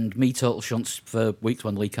to send me total shunts for weeks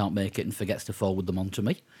when Lee can't make it and forgets to forward them on to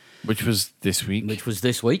me, Which was this week. which was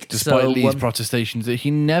this week. Despite Lee's so, protestations that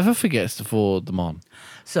he never forgets to forward them on.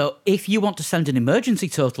 so if you want to send an emergency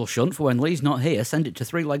total shunt for when Lee's not here, send it to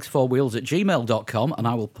 3legs4wheels@gmail.com and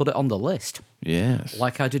I will put it on the list, Yes.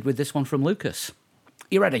 like I did with this one from Lucas.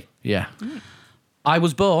 You ready? Yeah. I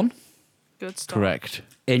was born Good stuff. Correct.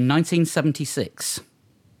 in 1976.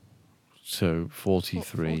 So 43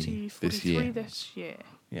 40, this 43 year. this year.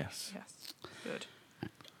 Yes. Yes. Good.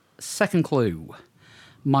 Second clue.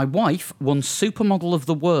 My wife won Supermodel of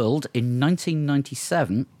the World in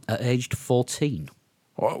 1997 at aged 14.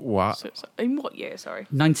 What? So, in what year, sorry?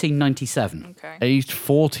 1997. Okay. Aged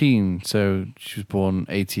 14. So she was born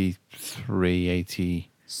 83, 82,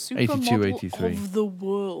 Supermodel 83. of the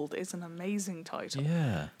World is an amazing title.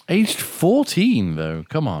 Yeah. Aged 14, though.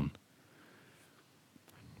 Come on.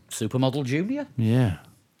 Supermodel Junior. Yeah.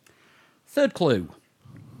 Third clue.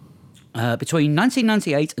 Between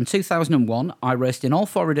 1998 and 2001, I raced in all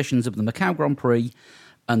 4 editions of the Macau Grand Prix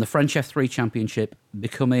and the French F3 Championship,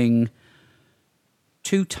 becoming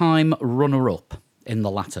 2-time runner-up in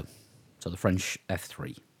the latter. So the French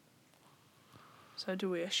F3. So do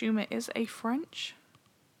we assume it is a French?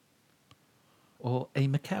 Or a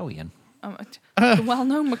Macawian. The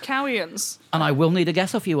well-known Macawians. And I will need a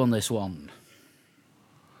guess off you on this one.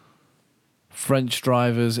 French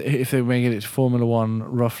drivers, if they were making it to Formula One,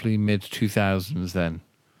 roughly mid 2000s, then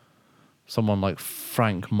someone like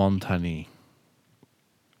Frank Montagny.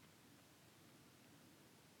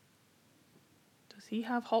 Does he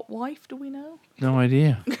have hot wife? Do we know? No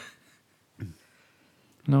idea.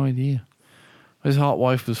 No idea. His hot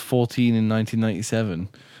wife was 14 in 1997.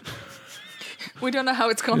 We don't know how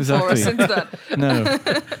it's gone for Exactly. us since then. No.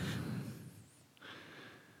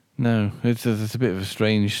 No, it's a bit of a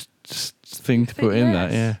strange thing to put in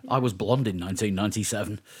that, yeah. I was blonde in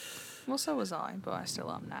 1997. Well, so was I, but I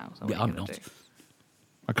still am now. So what Yeah, are you I'm gonna not. do?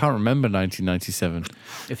 I can't remember 1997.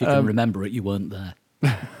 If you can remember it, you weren't there.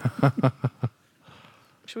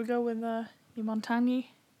 Should we go with your Montagny?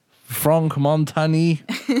 Franck Montagny.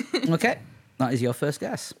 Okay, that is your first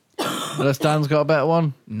guess. Unless Dan's got a better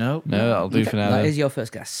one. No. No, that'll do for now. That then. is your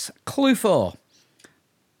first guess. Clue 4.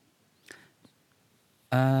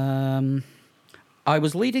 I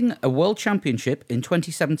was leading a world championship in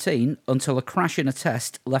 2017 until a crash in a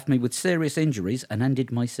test left me with serious injuries and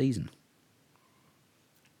ended my season.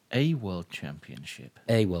 A world championship.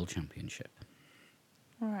 A world championship.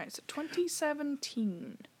 All right, so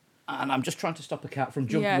 2017. And I'm just trying to stop a cat from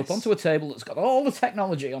jumping Yes. up onto a table that's got all the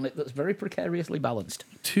technology on it that's very precariously balanced.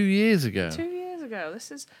 2 years ago. 2 years ago.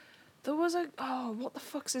 There was what the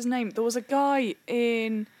fuck's his name? There was a guy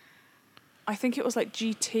in, I think it was like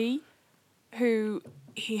GT, who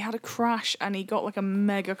he had a crash and he got like a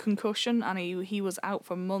mega concussion and he was out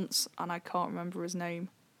for months and I can't remember his name.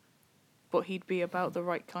 But he'd be about the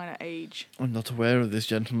right kind of age. I'm not aware of this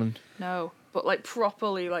gentleman. No, but like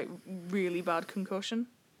properly like really bad concussion.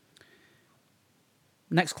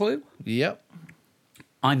 Next clue. Yep.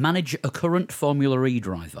 I manage a current Formula E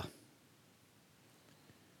driver.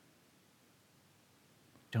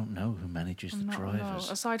 Don't know who manages the No, drivers.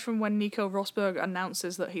 aside from when Nico Rosberg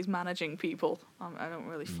announces that he's managing people, I don't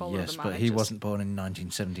really follow Yes, the but managers. he wasn't born in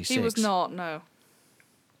 1976. He was not, no.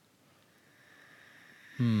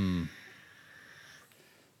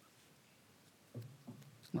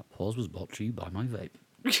 That pause was brought to you by my vape.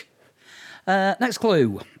 Next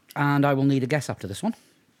clue, and I will need a guess after this one.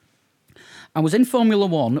 I was in Formula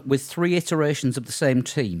One with 3 iterations of the same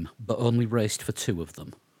team, but only raced for 2 of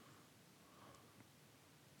them.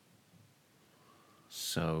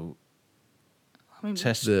 So, I mean,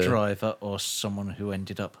 test The- driver or someone who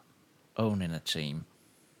ended up owning a team.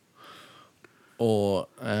 Or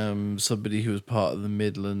somebody who was part of the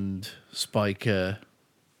Midland Spiker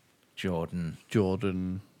Jordan.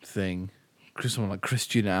 Jordan thing. Someone like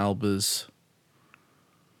Christian Albers.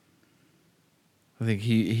 I think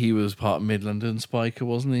he was part of Midland and Spiker,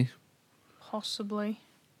 wasn't he? possibly.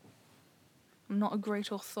 I'm not a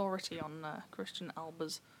great authority on Christian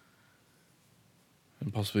Albers.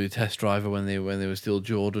 And possibly a test driver when they were still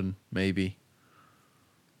Jordan, maybe.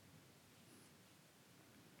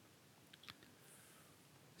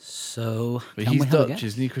 So, But can he's we have a Dutch, guess?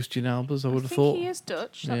 isn't he, Christian Albers? I would I have think thought. he is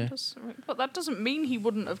Dutch. Yeah. But that doesn't mean he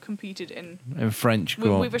wouldn't have competed in. In French,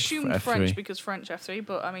 We've assumed F3. French because French F3,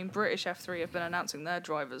 but I mean British F3 have been announcing their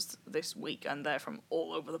drivers this week, and they're from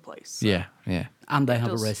all over the place. So Yeah, yeah. And they have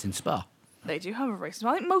a does- race in Spa. they do have a race.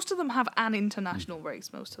 I think most of them have an international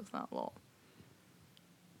race. Most of that lot.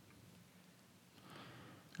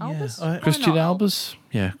 Albers? I- Why Christian not Albers?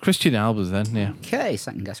 Yeah, Christian Albers then, yeah. Okay,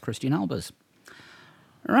 second guess Christian Albers.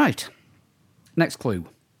 Right. Next clue.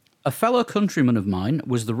 A fellow countryman of mine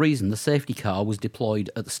was the reason the safety car was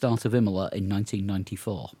deployed at the start of Imola in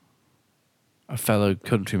 1994. A fellow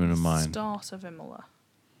countryman of mine. Start of Imola.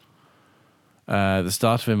 The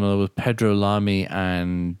start of Imola was Pedro Lamy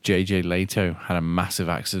and JJ Leto had a massive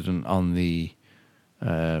accident on the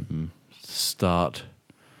start.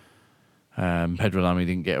 Pedro Lamy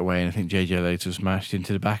didn't get away, and I think JJ Leto smashed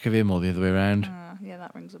into the back of him or the other way around. Yeah,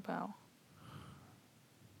 that rings a bell.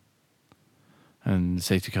 And the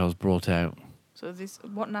safety car was brought out. So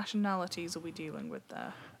what nationalities are we dealing with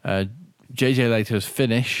there? JJ Leto's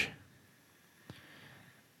Finnish.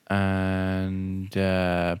 And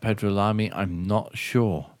Pedro Lamy, I'm not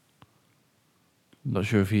sure. I'm not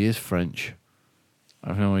sure if he is French. I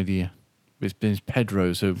have no idea. It's been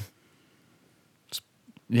Pedro, so...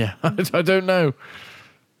 Yeah, I don't know.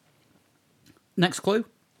 Next clue.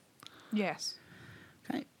 Yes.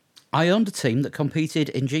 Okay. I owned a team that competed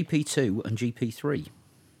in GP2 and GP3.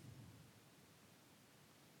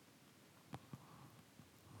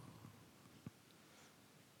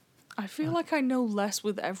 I feel like I know less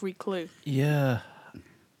with every clue. Yeah.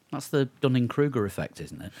 That's the Dunning-Kruger effect,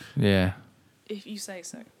 isn't it? Yeah. If you say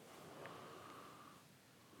so.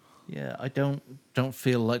 Yeah, I don't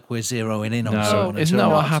feel like we're zeroing in on No, someone. isn't at that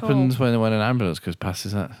all. what Not at happens all. when an ambulance goes past?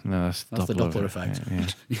 Is that no? That's the Doppler effect.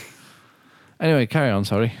 Yeah. Anyway, carry on.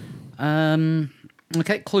 Sorry.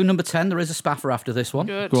 Okay, clue number 10. There is a spaffer after this one.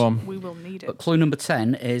 Good. Go on. We will need But it. clue number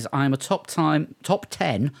 10 is I'm a top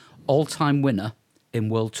 10 all-time winner in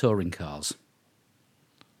World Touring Cars.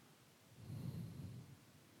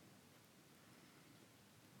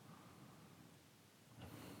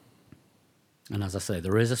 And as I say,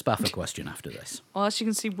 there is a spaffer question after this. Well, as you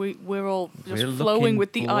can see, we're all just We're flowing looking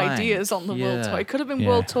with the blank. ideas on the World Yeah. Tour. It could have been Yeah.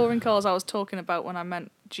 World Touring Cars I was talking about when I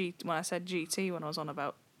meant when I said GT, when I was on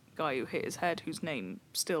about guy who hit his head, whose name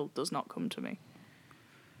still does not come to me.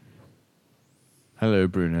 Hello,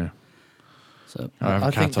 Bruno. So I have a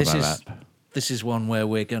I cat think on this my is lap. this is one where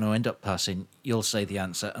we're going to end up passing. You'll say the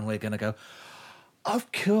answer, and we're going to go, of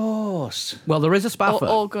course. well, there is a spaffer.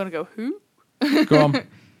 All going to go, who? Go on.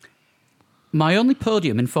 My only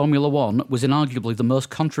podium in Formula One was in arguably the most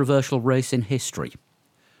controversial race in history.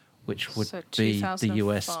 Which would So be the 2005.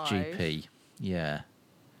 USGP. Yeah.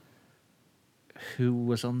 Who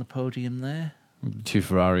was on the podium there? 2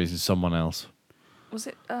 Ferraris and someone else. Was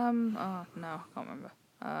it? Oh no, I can't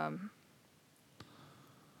remember.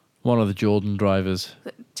 One of the Jordan drivers.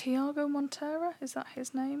 Was it Tiago Montero? Is that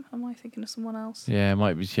his name? Am I thinking of someone else? Yeah, it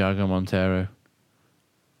might be Thiago Montero.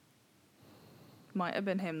 Might have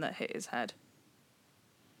been him that hit his head.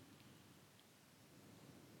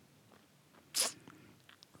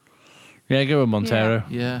 Yeah, go with Montero.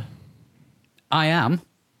 Yeah. I am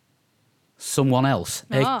someone else,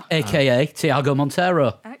 Ah. aka Tiago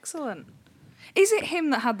Montero Excellent. Is it him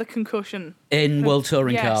that had the concussion? in World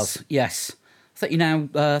Touring Yes. Cars. Yes, I think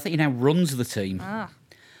he now runs the team. Ah,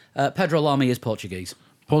 Pedro Lamy is Portuguese.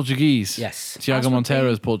 Portuguese. Yes. Thiago As would Montero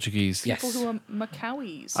be is Portuguese. Yes. people who are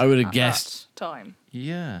Macauis. I would have at guessed. that time.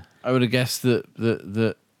 Yeah. I would have guessed that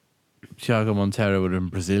Thiago Montero would have been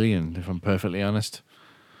Brazilian, if I'm perfectly honest.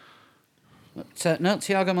 No,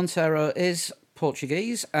 Tiago Montero is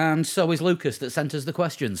Portuguese, and so is Lucas that sent us the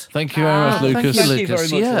questions. Thank you very much, Lucas. Thank you very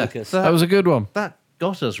much, Yeah, Lucas. That was a good one. That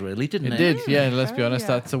got us, really, didn't It it? did, yeah. Let's be honest,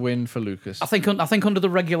 yeah. that's a win for Lucas. I think under the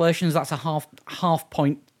regulations, that's a half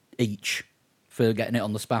point each for getting it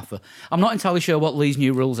on the spaffer. I'm not entirely sure what Lee's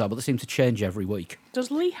new rules are, but they seem to change every week. Does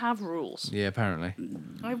Lee have rules? Yeah, apparently.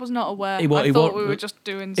 I was not aware. He won't- I he thought won't- we were just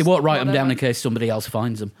doing. He won't write them down whatever. in case somebody else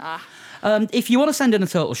finds them. Ah. If you want to send in a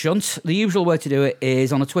total shunt, the usual way to do it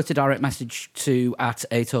is on a Twitter direct message to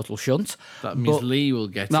 @atotalshunt. That means But Lee will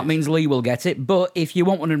get That it. means Lee will get it. But if you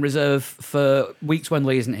want one in reserve for weeks when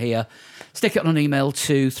Lee isn't here, stick it on an email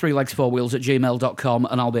to 3legs4wheels@gmail.com,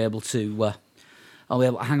 and I'll be able to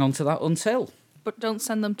hang on to that until. But don't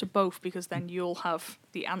send them to both because then you'll have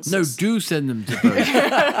the answers. No, do send them to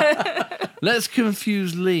both. Let's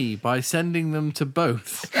confuse Lee by sending them to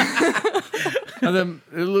both. And then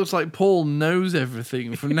it looks like Paul knows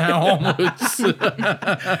everything from now onwards.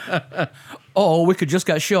 Or we could just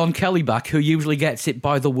get Sean Kelly back, who usually gets it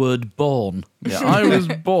by the word born. Yeah, I was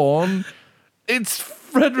born. It's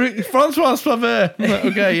Francois Plavert.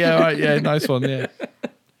 Okay, yeah, all right, yeah, nice one, yeah.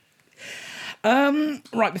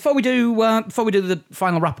 Right, before we do the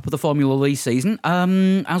final wrap up of the Formula E season,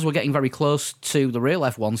 as we're getting very close to the real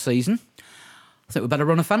F1 season, I think we better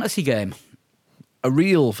run a fantasy game. A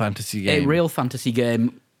real fantasy game. A real fantasy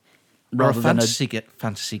game, Or a rather than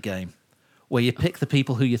fantasy game where you pick the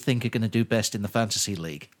people who you think are going to do best in the fantasy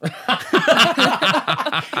league.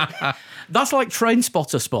 That's like train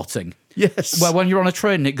spotter spotting. Yes. Where when you're on a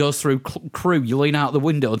train and it goes through crew, you lean out the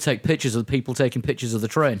window and take pictures of the people taking pictures of the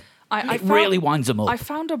train. It really winds them up. I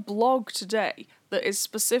found a blog today that is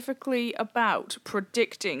specifically about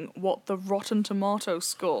predicting what the Rotten Tomato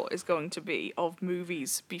score is going to be of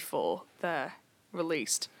movies before they're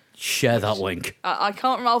released. Share that link. I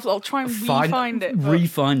can't remember. I'll try and re-find it. but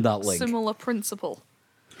Re-find that link. Similar principle.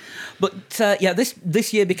 But yeah,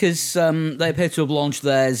 this year, because they appear to have launched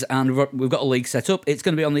theirs and we've got a league set up, it's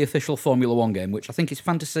going to be on the official Formula One game, which I think is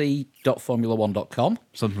fantasy.formula1.com.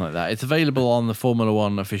 Something like that. It's available on the Formula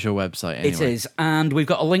One official website anyway. It is. And we've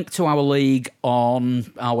got a link to our league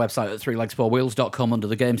on our website at threelegs4wheels.com under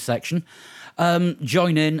the games section.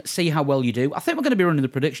 Join in, see how well you do. I think we're going to be running the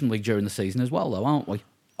prediction league during the season as well, though, aren't we?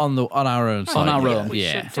 On our own site. On our own,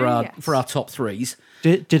 yeah. should for our top threes.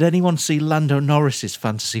 Did anyone see Lando Norris's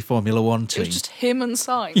fantasy Formula One It team? was just him and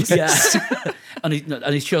Sainz. Yeah, and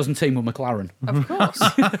his chosen team were McLaren. Of course.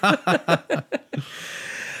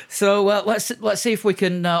 So let's see if we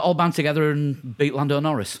can all band together and beat Lando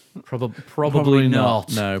Norris. Probably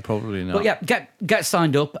not. No, probably not. But yeah, get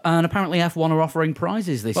signed up, and apparently F1 are offering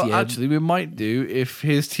prizes this But year. actually, we might do if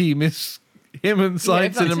his team is him and Yeah, if Sainz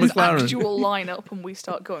in that's a his McLaren. actual lineup and we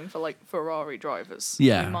start going for like Ferrari drivers,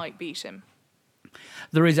 Yeah. we might beat him.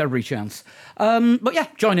 There is every chance. But yeah,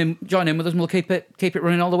 join in with us, and we'll keep it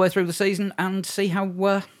running all the way through the season and see how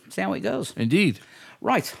it goes. Indeed.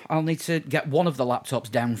 Right, I'll need to get one of the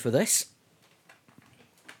laptops down for this.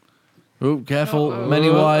 Oh, careful. Many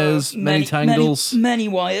wires, many tangles. Many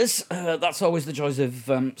wires. That's always the joys of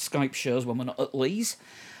Skype shows when we're not at Lee's.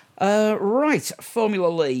 Right, Formula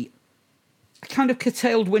Lee. Kind of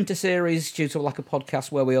curtailed winter series due to a lack of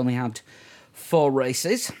podcasts where we only had 4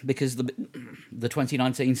 races because the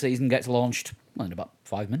 2019 season gets launched in about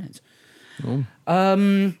 5 minutes.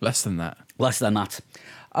 Less than that. Less than that.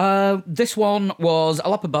 This one was a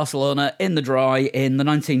lap of Barcelona in the dry in the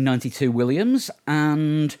 1992 Williams,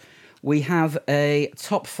 and we have a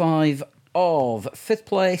top 5 of 5th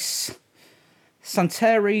place,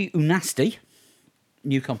 Santeri Unasti,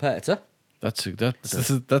 new competitor. That's a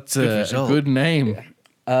result. good name.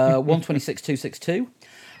 126.262.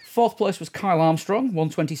 4th place was Kyle Armstrong,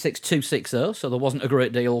 126.260, so there wasn't a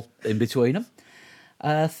great deal in between them.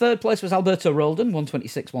 3rd place was Alberto Roldan,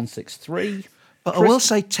 126.163. But I will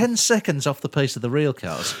say 10 seconds off the pace of the real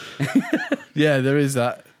cars. Yeah, there is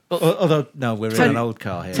that. Although, no, we're in an old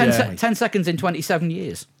car here. 10 seconds in 27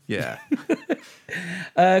 years. Yeah.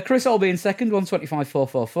 Chris Albee in 2nd,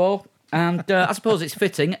 125.444. And I suppose it's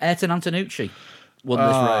fitting, Ayrton Antonucci won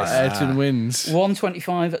this race. Ayrton wins.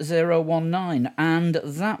 125.019. And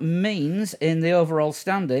that means, in the overall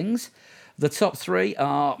standings, the top 3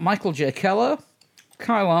 are Michael J. Keller,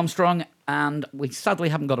 Kyle Armstrong, and we sadly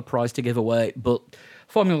haven't got a prize to give away, but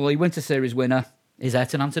Formula E Winter Series winner is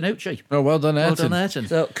Ayrton Antonucci. Oh, well done, Ayrton. Well done, Ayrton.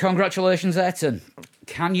 So, congratulations, Ayrton.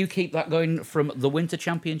 Can you keep that going from the Winter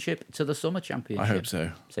Championship to the Summer Championship? I hope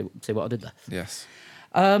so. See what I did there? Yes.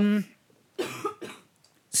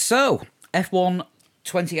 So, F1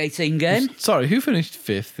 2018 game. Sorry, who finished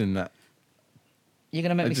 5th in that? You're going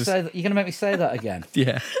to make me say that. You're going to make me say that again.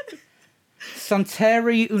 Yeah.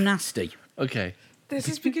 Santeri Unasti. Okay. This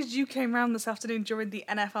is because you came round this afternoon during the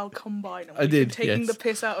NFL Combine. And I we've did, been taking yes. the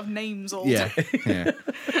piss out of names all Yeah. day. Yeah.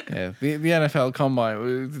 Yeah. The NFL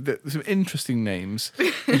Combine, some interesting names.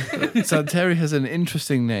 Santeri has an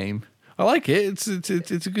interesting name. I like it. It's a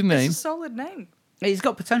good name. It's a solid name. He's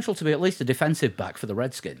got potential to be at least a defensive back for the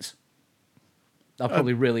Redskins. I've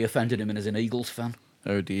probably really offended him as an Eagles fan.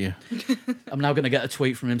 Oh dear. I'm now going to get a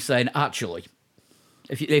tweet from him saying, actually,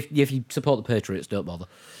 if you support the Patriots, don't bother.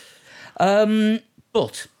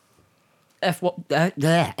 But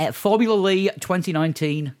Formula E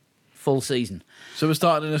 2019 full season. So we're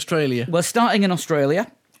starting in Australia. We're starting in Australia.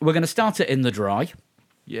 We're going to start it in the dry.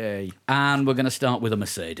 Yay. And we're going to start with a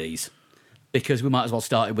Mercedes. Because we might as well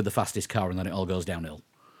start it with the fastest car and then it all goes downhill.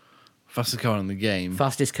 Fastest car in the game.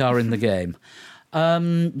 Fastest car in the game.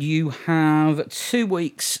 You have 2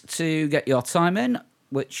 weeks to get your time in.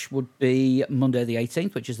 which would be Monday the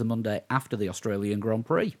 18th, which is the Monday after the Australian Grand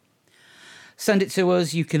Prix. Send it to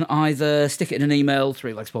us. You can either stick it in an email,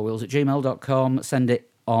 3legs4wheels@gmail.com, send it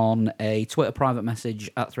on a Twitter private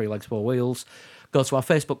message at 3legs4wheels, go to our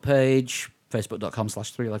Facebook page,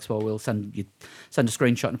 facebook.com/3legs4wheels, send a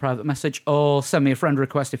screenshot and a private message, or send me a friend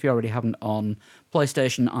request if you already haven't on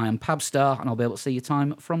PlayStation. I am Pabstar, and I'll be able to see your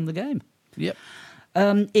time from the game. Yep.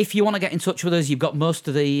 If you want to get in touch with us, you've got most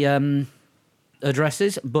of the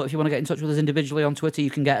addresses, but if you want to get in touch with us individually on Twitter, you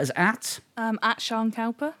can get us at Sean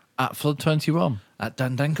Cowper. At Flood21. At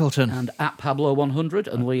Dan Dankleton. and at Pablo100,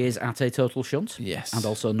 and Lee is at a total shunt. Yes. And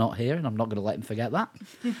also not here, and I'm not going to let him forget that.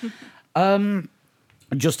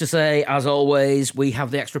 Just to say, as always, we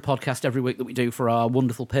have the extra podcast every week that we do for our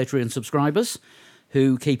wonderful Patreon subscribers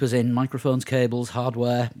who keep us in microphones, cables,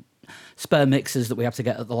 hardware, spare mixers that we have to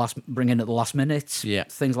get bring in at the last minute, Yeah.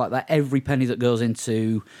 things like that. Every penny that goes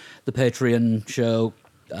into the Patreon show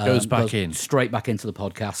Goes back in. straight back into the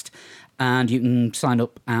podcast. And you can sign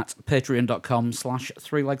up at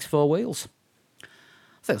patreon.com/3legs4wheels. I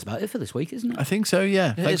think that's about it for this week, isn't it? I think so,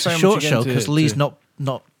 yeah. Thanks It's a very much short again show to- because Lee's to-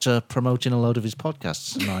 not promoting a load of his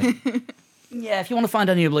podcasts tonight. Yeah, if you want to find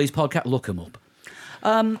any of Lee's podcasts, look them up.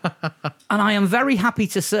 And I am very happy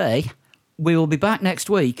to say we will be back next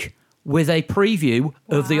week with a preview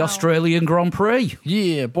of the Wow. Australian Grand Prix.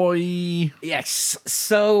 Yeah, boy. Yes.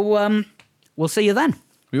 So we'll see you then.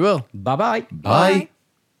 We will. Bye-bye. Bye.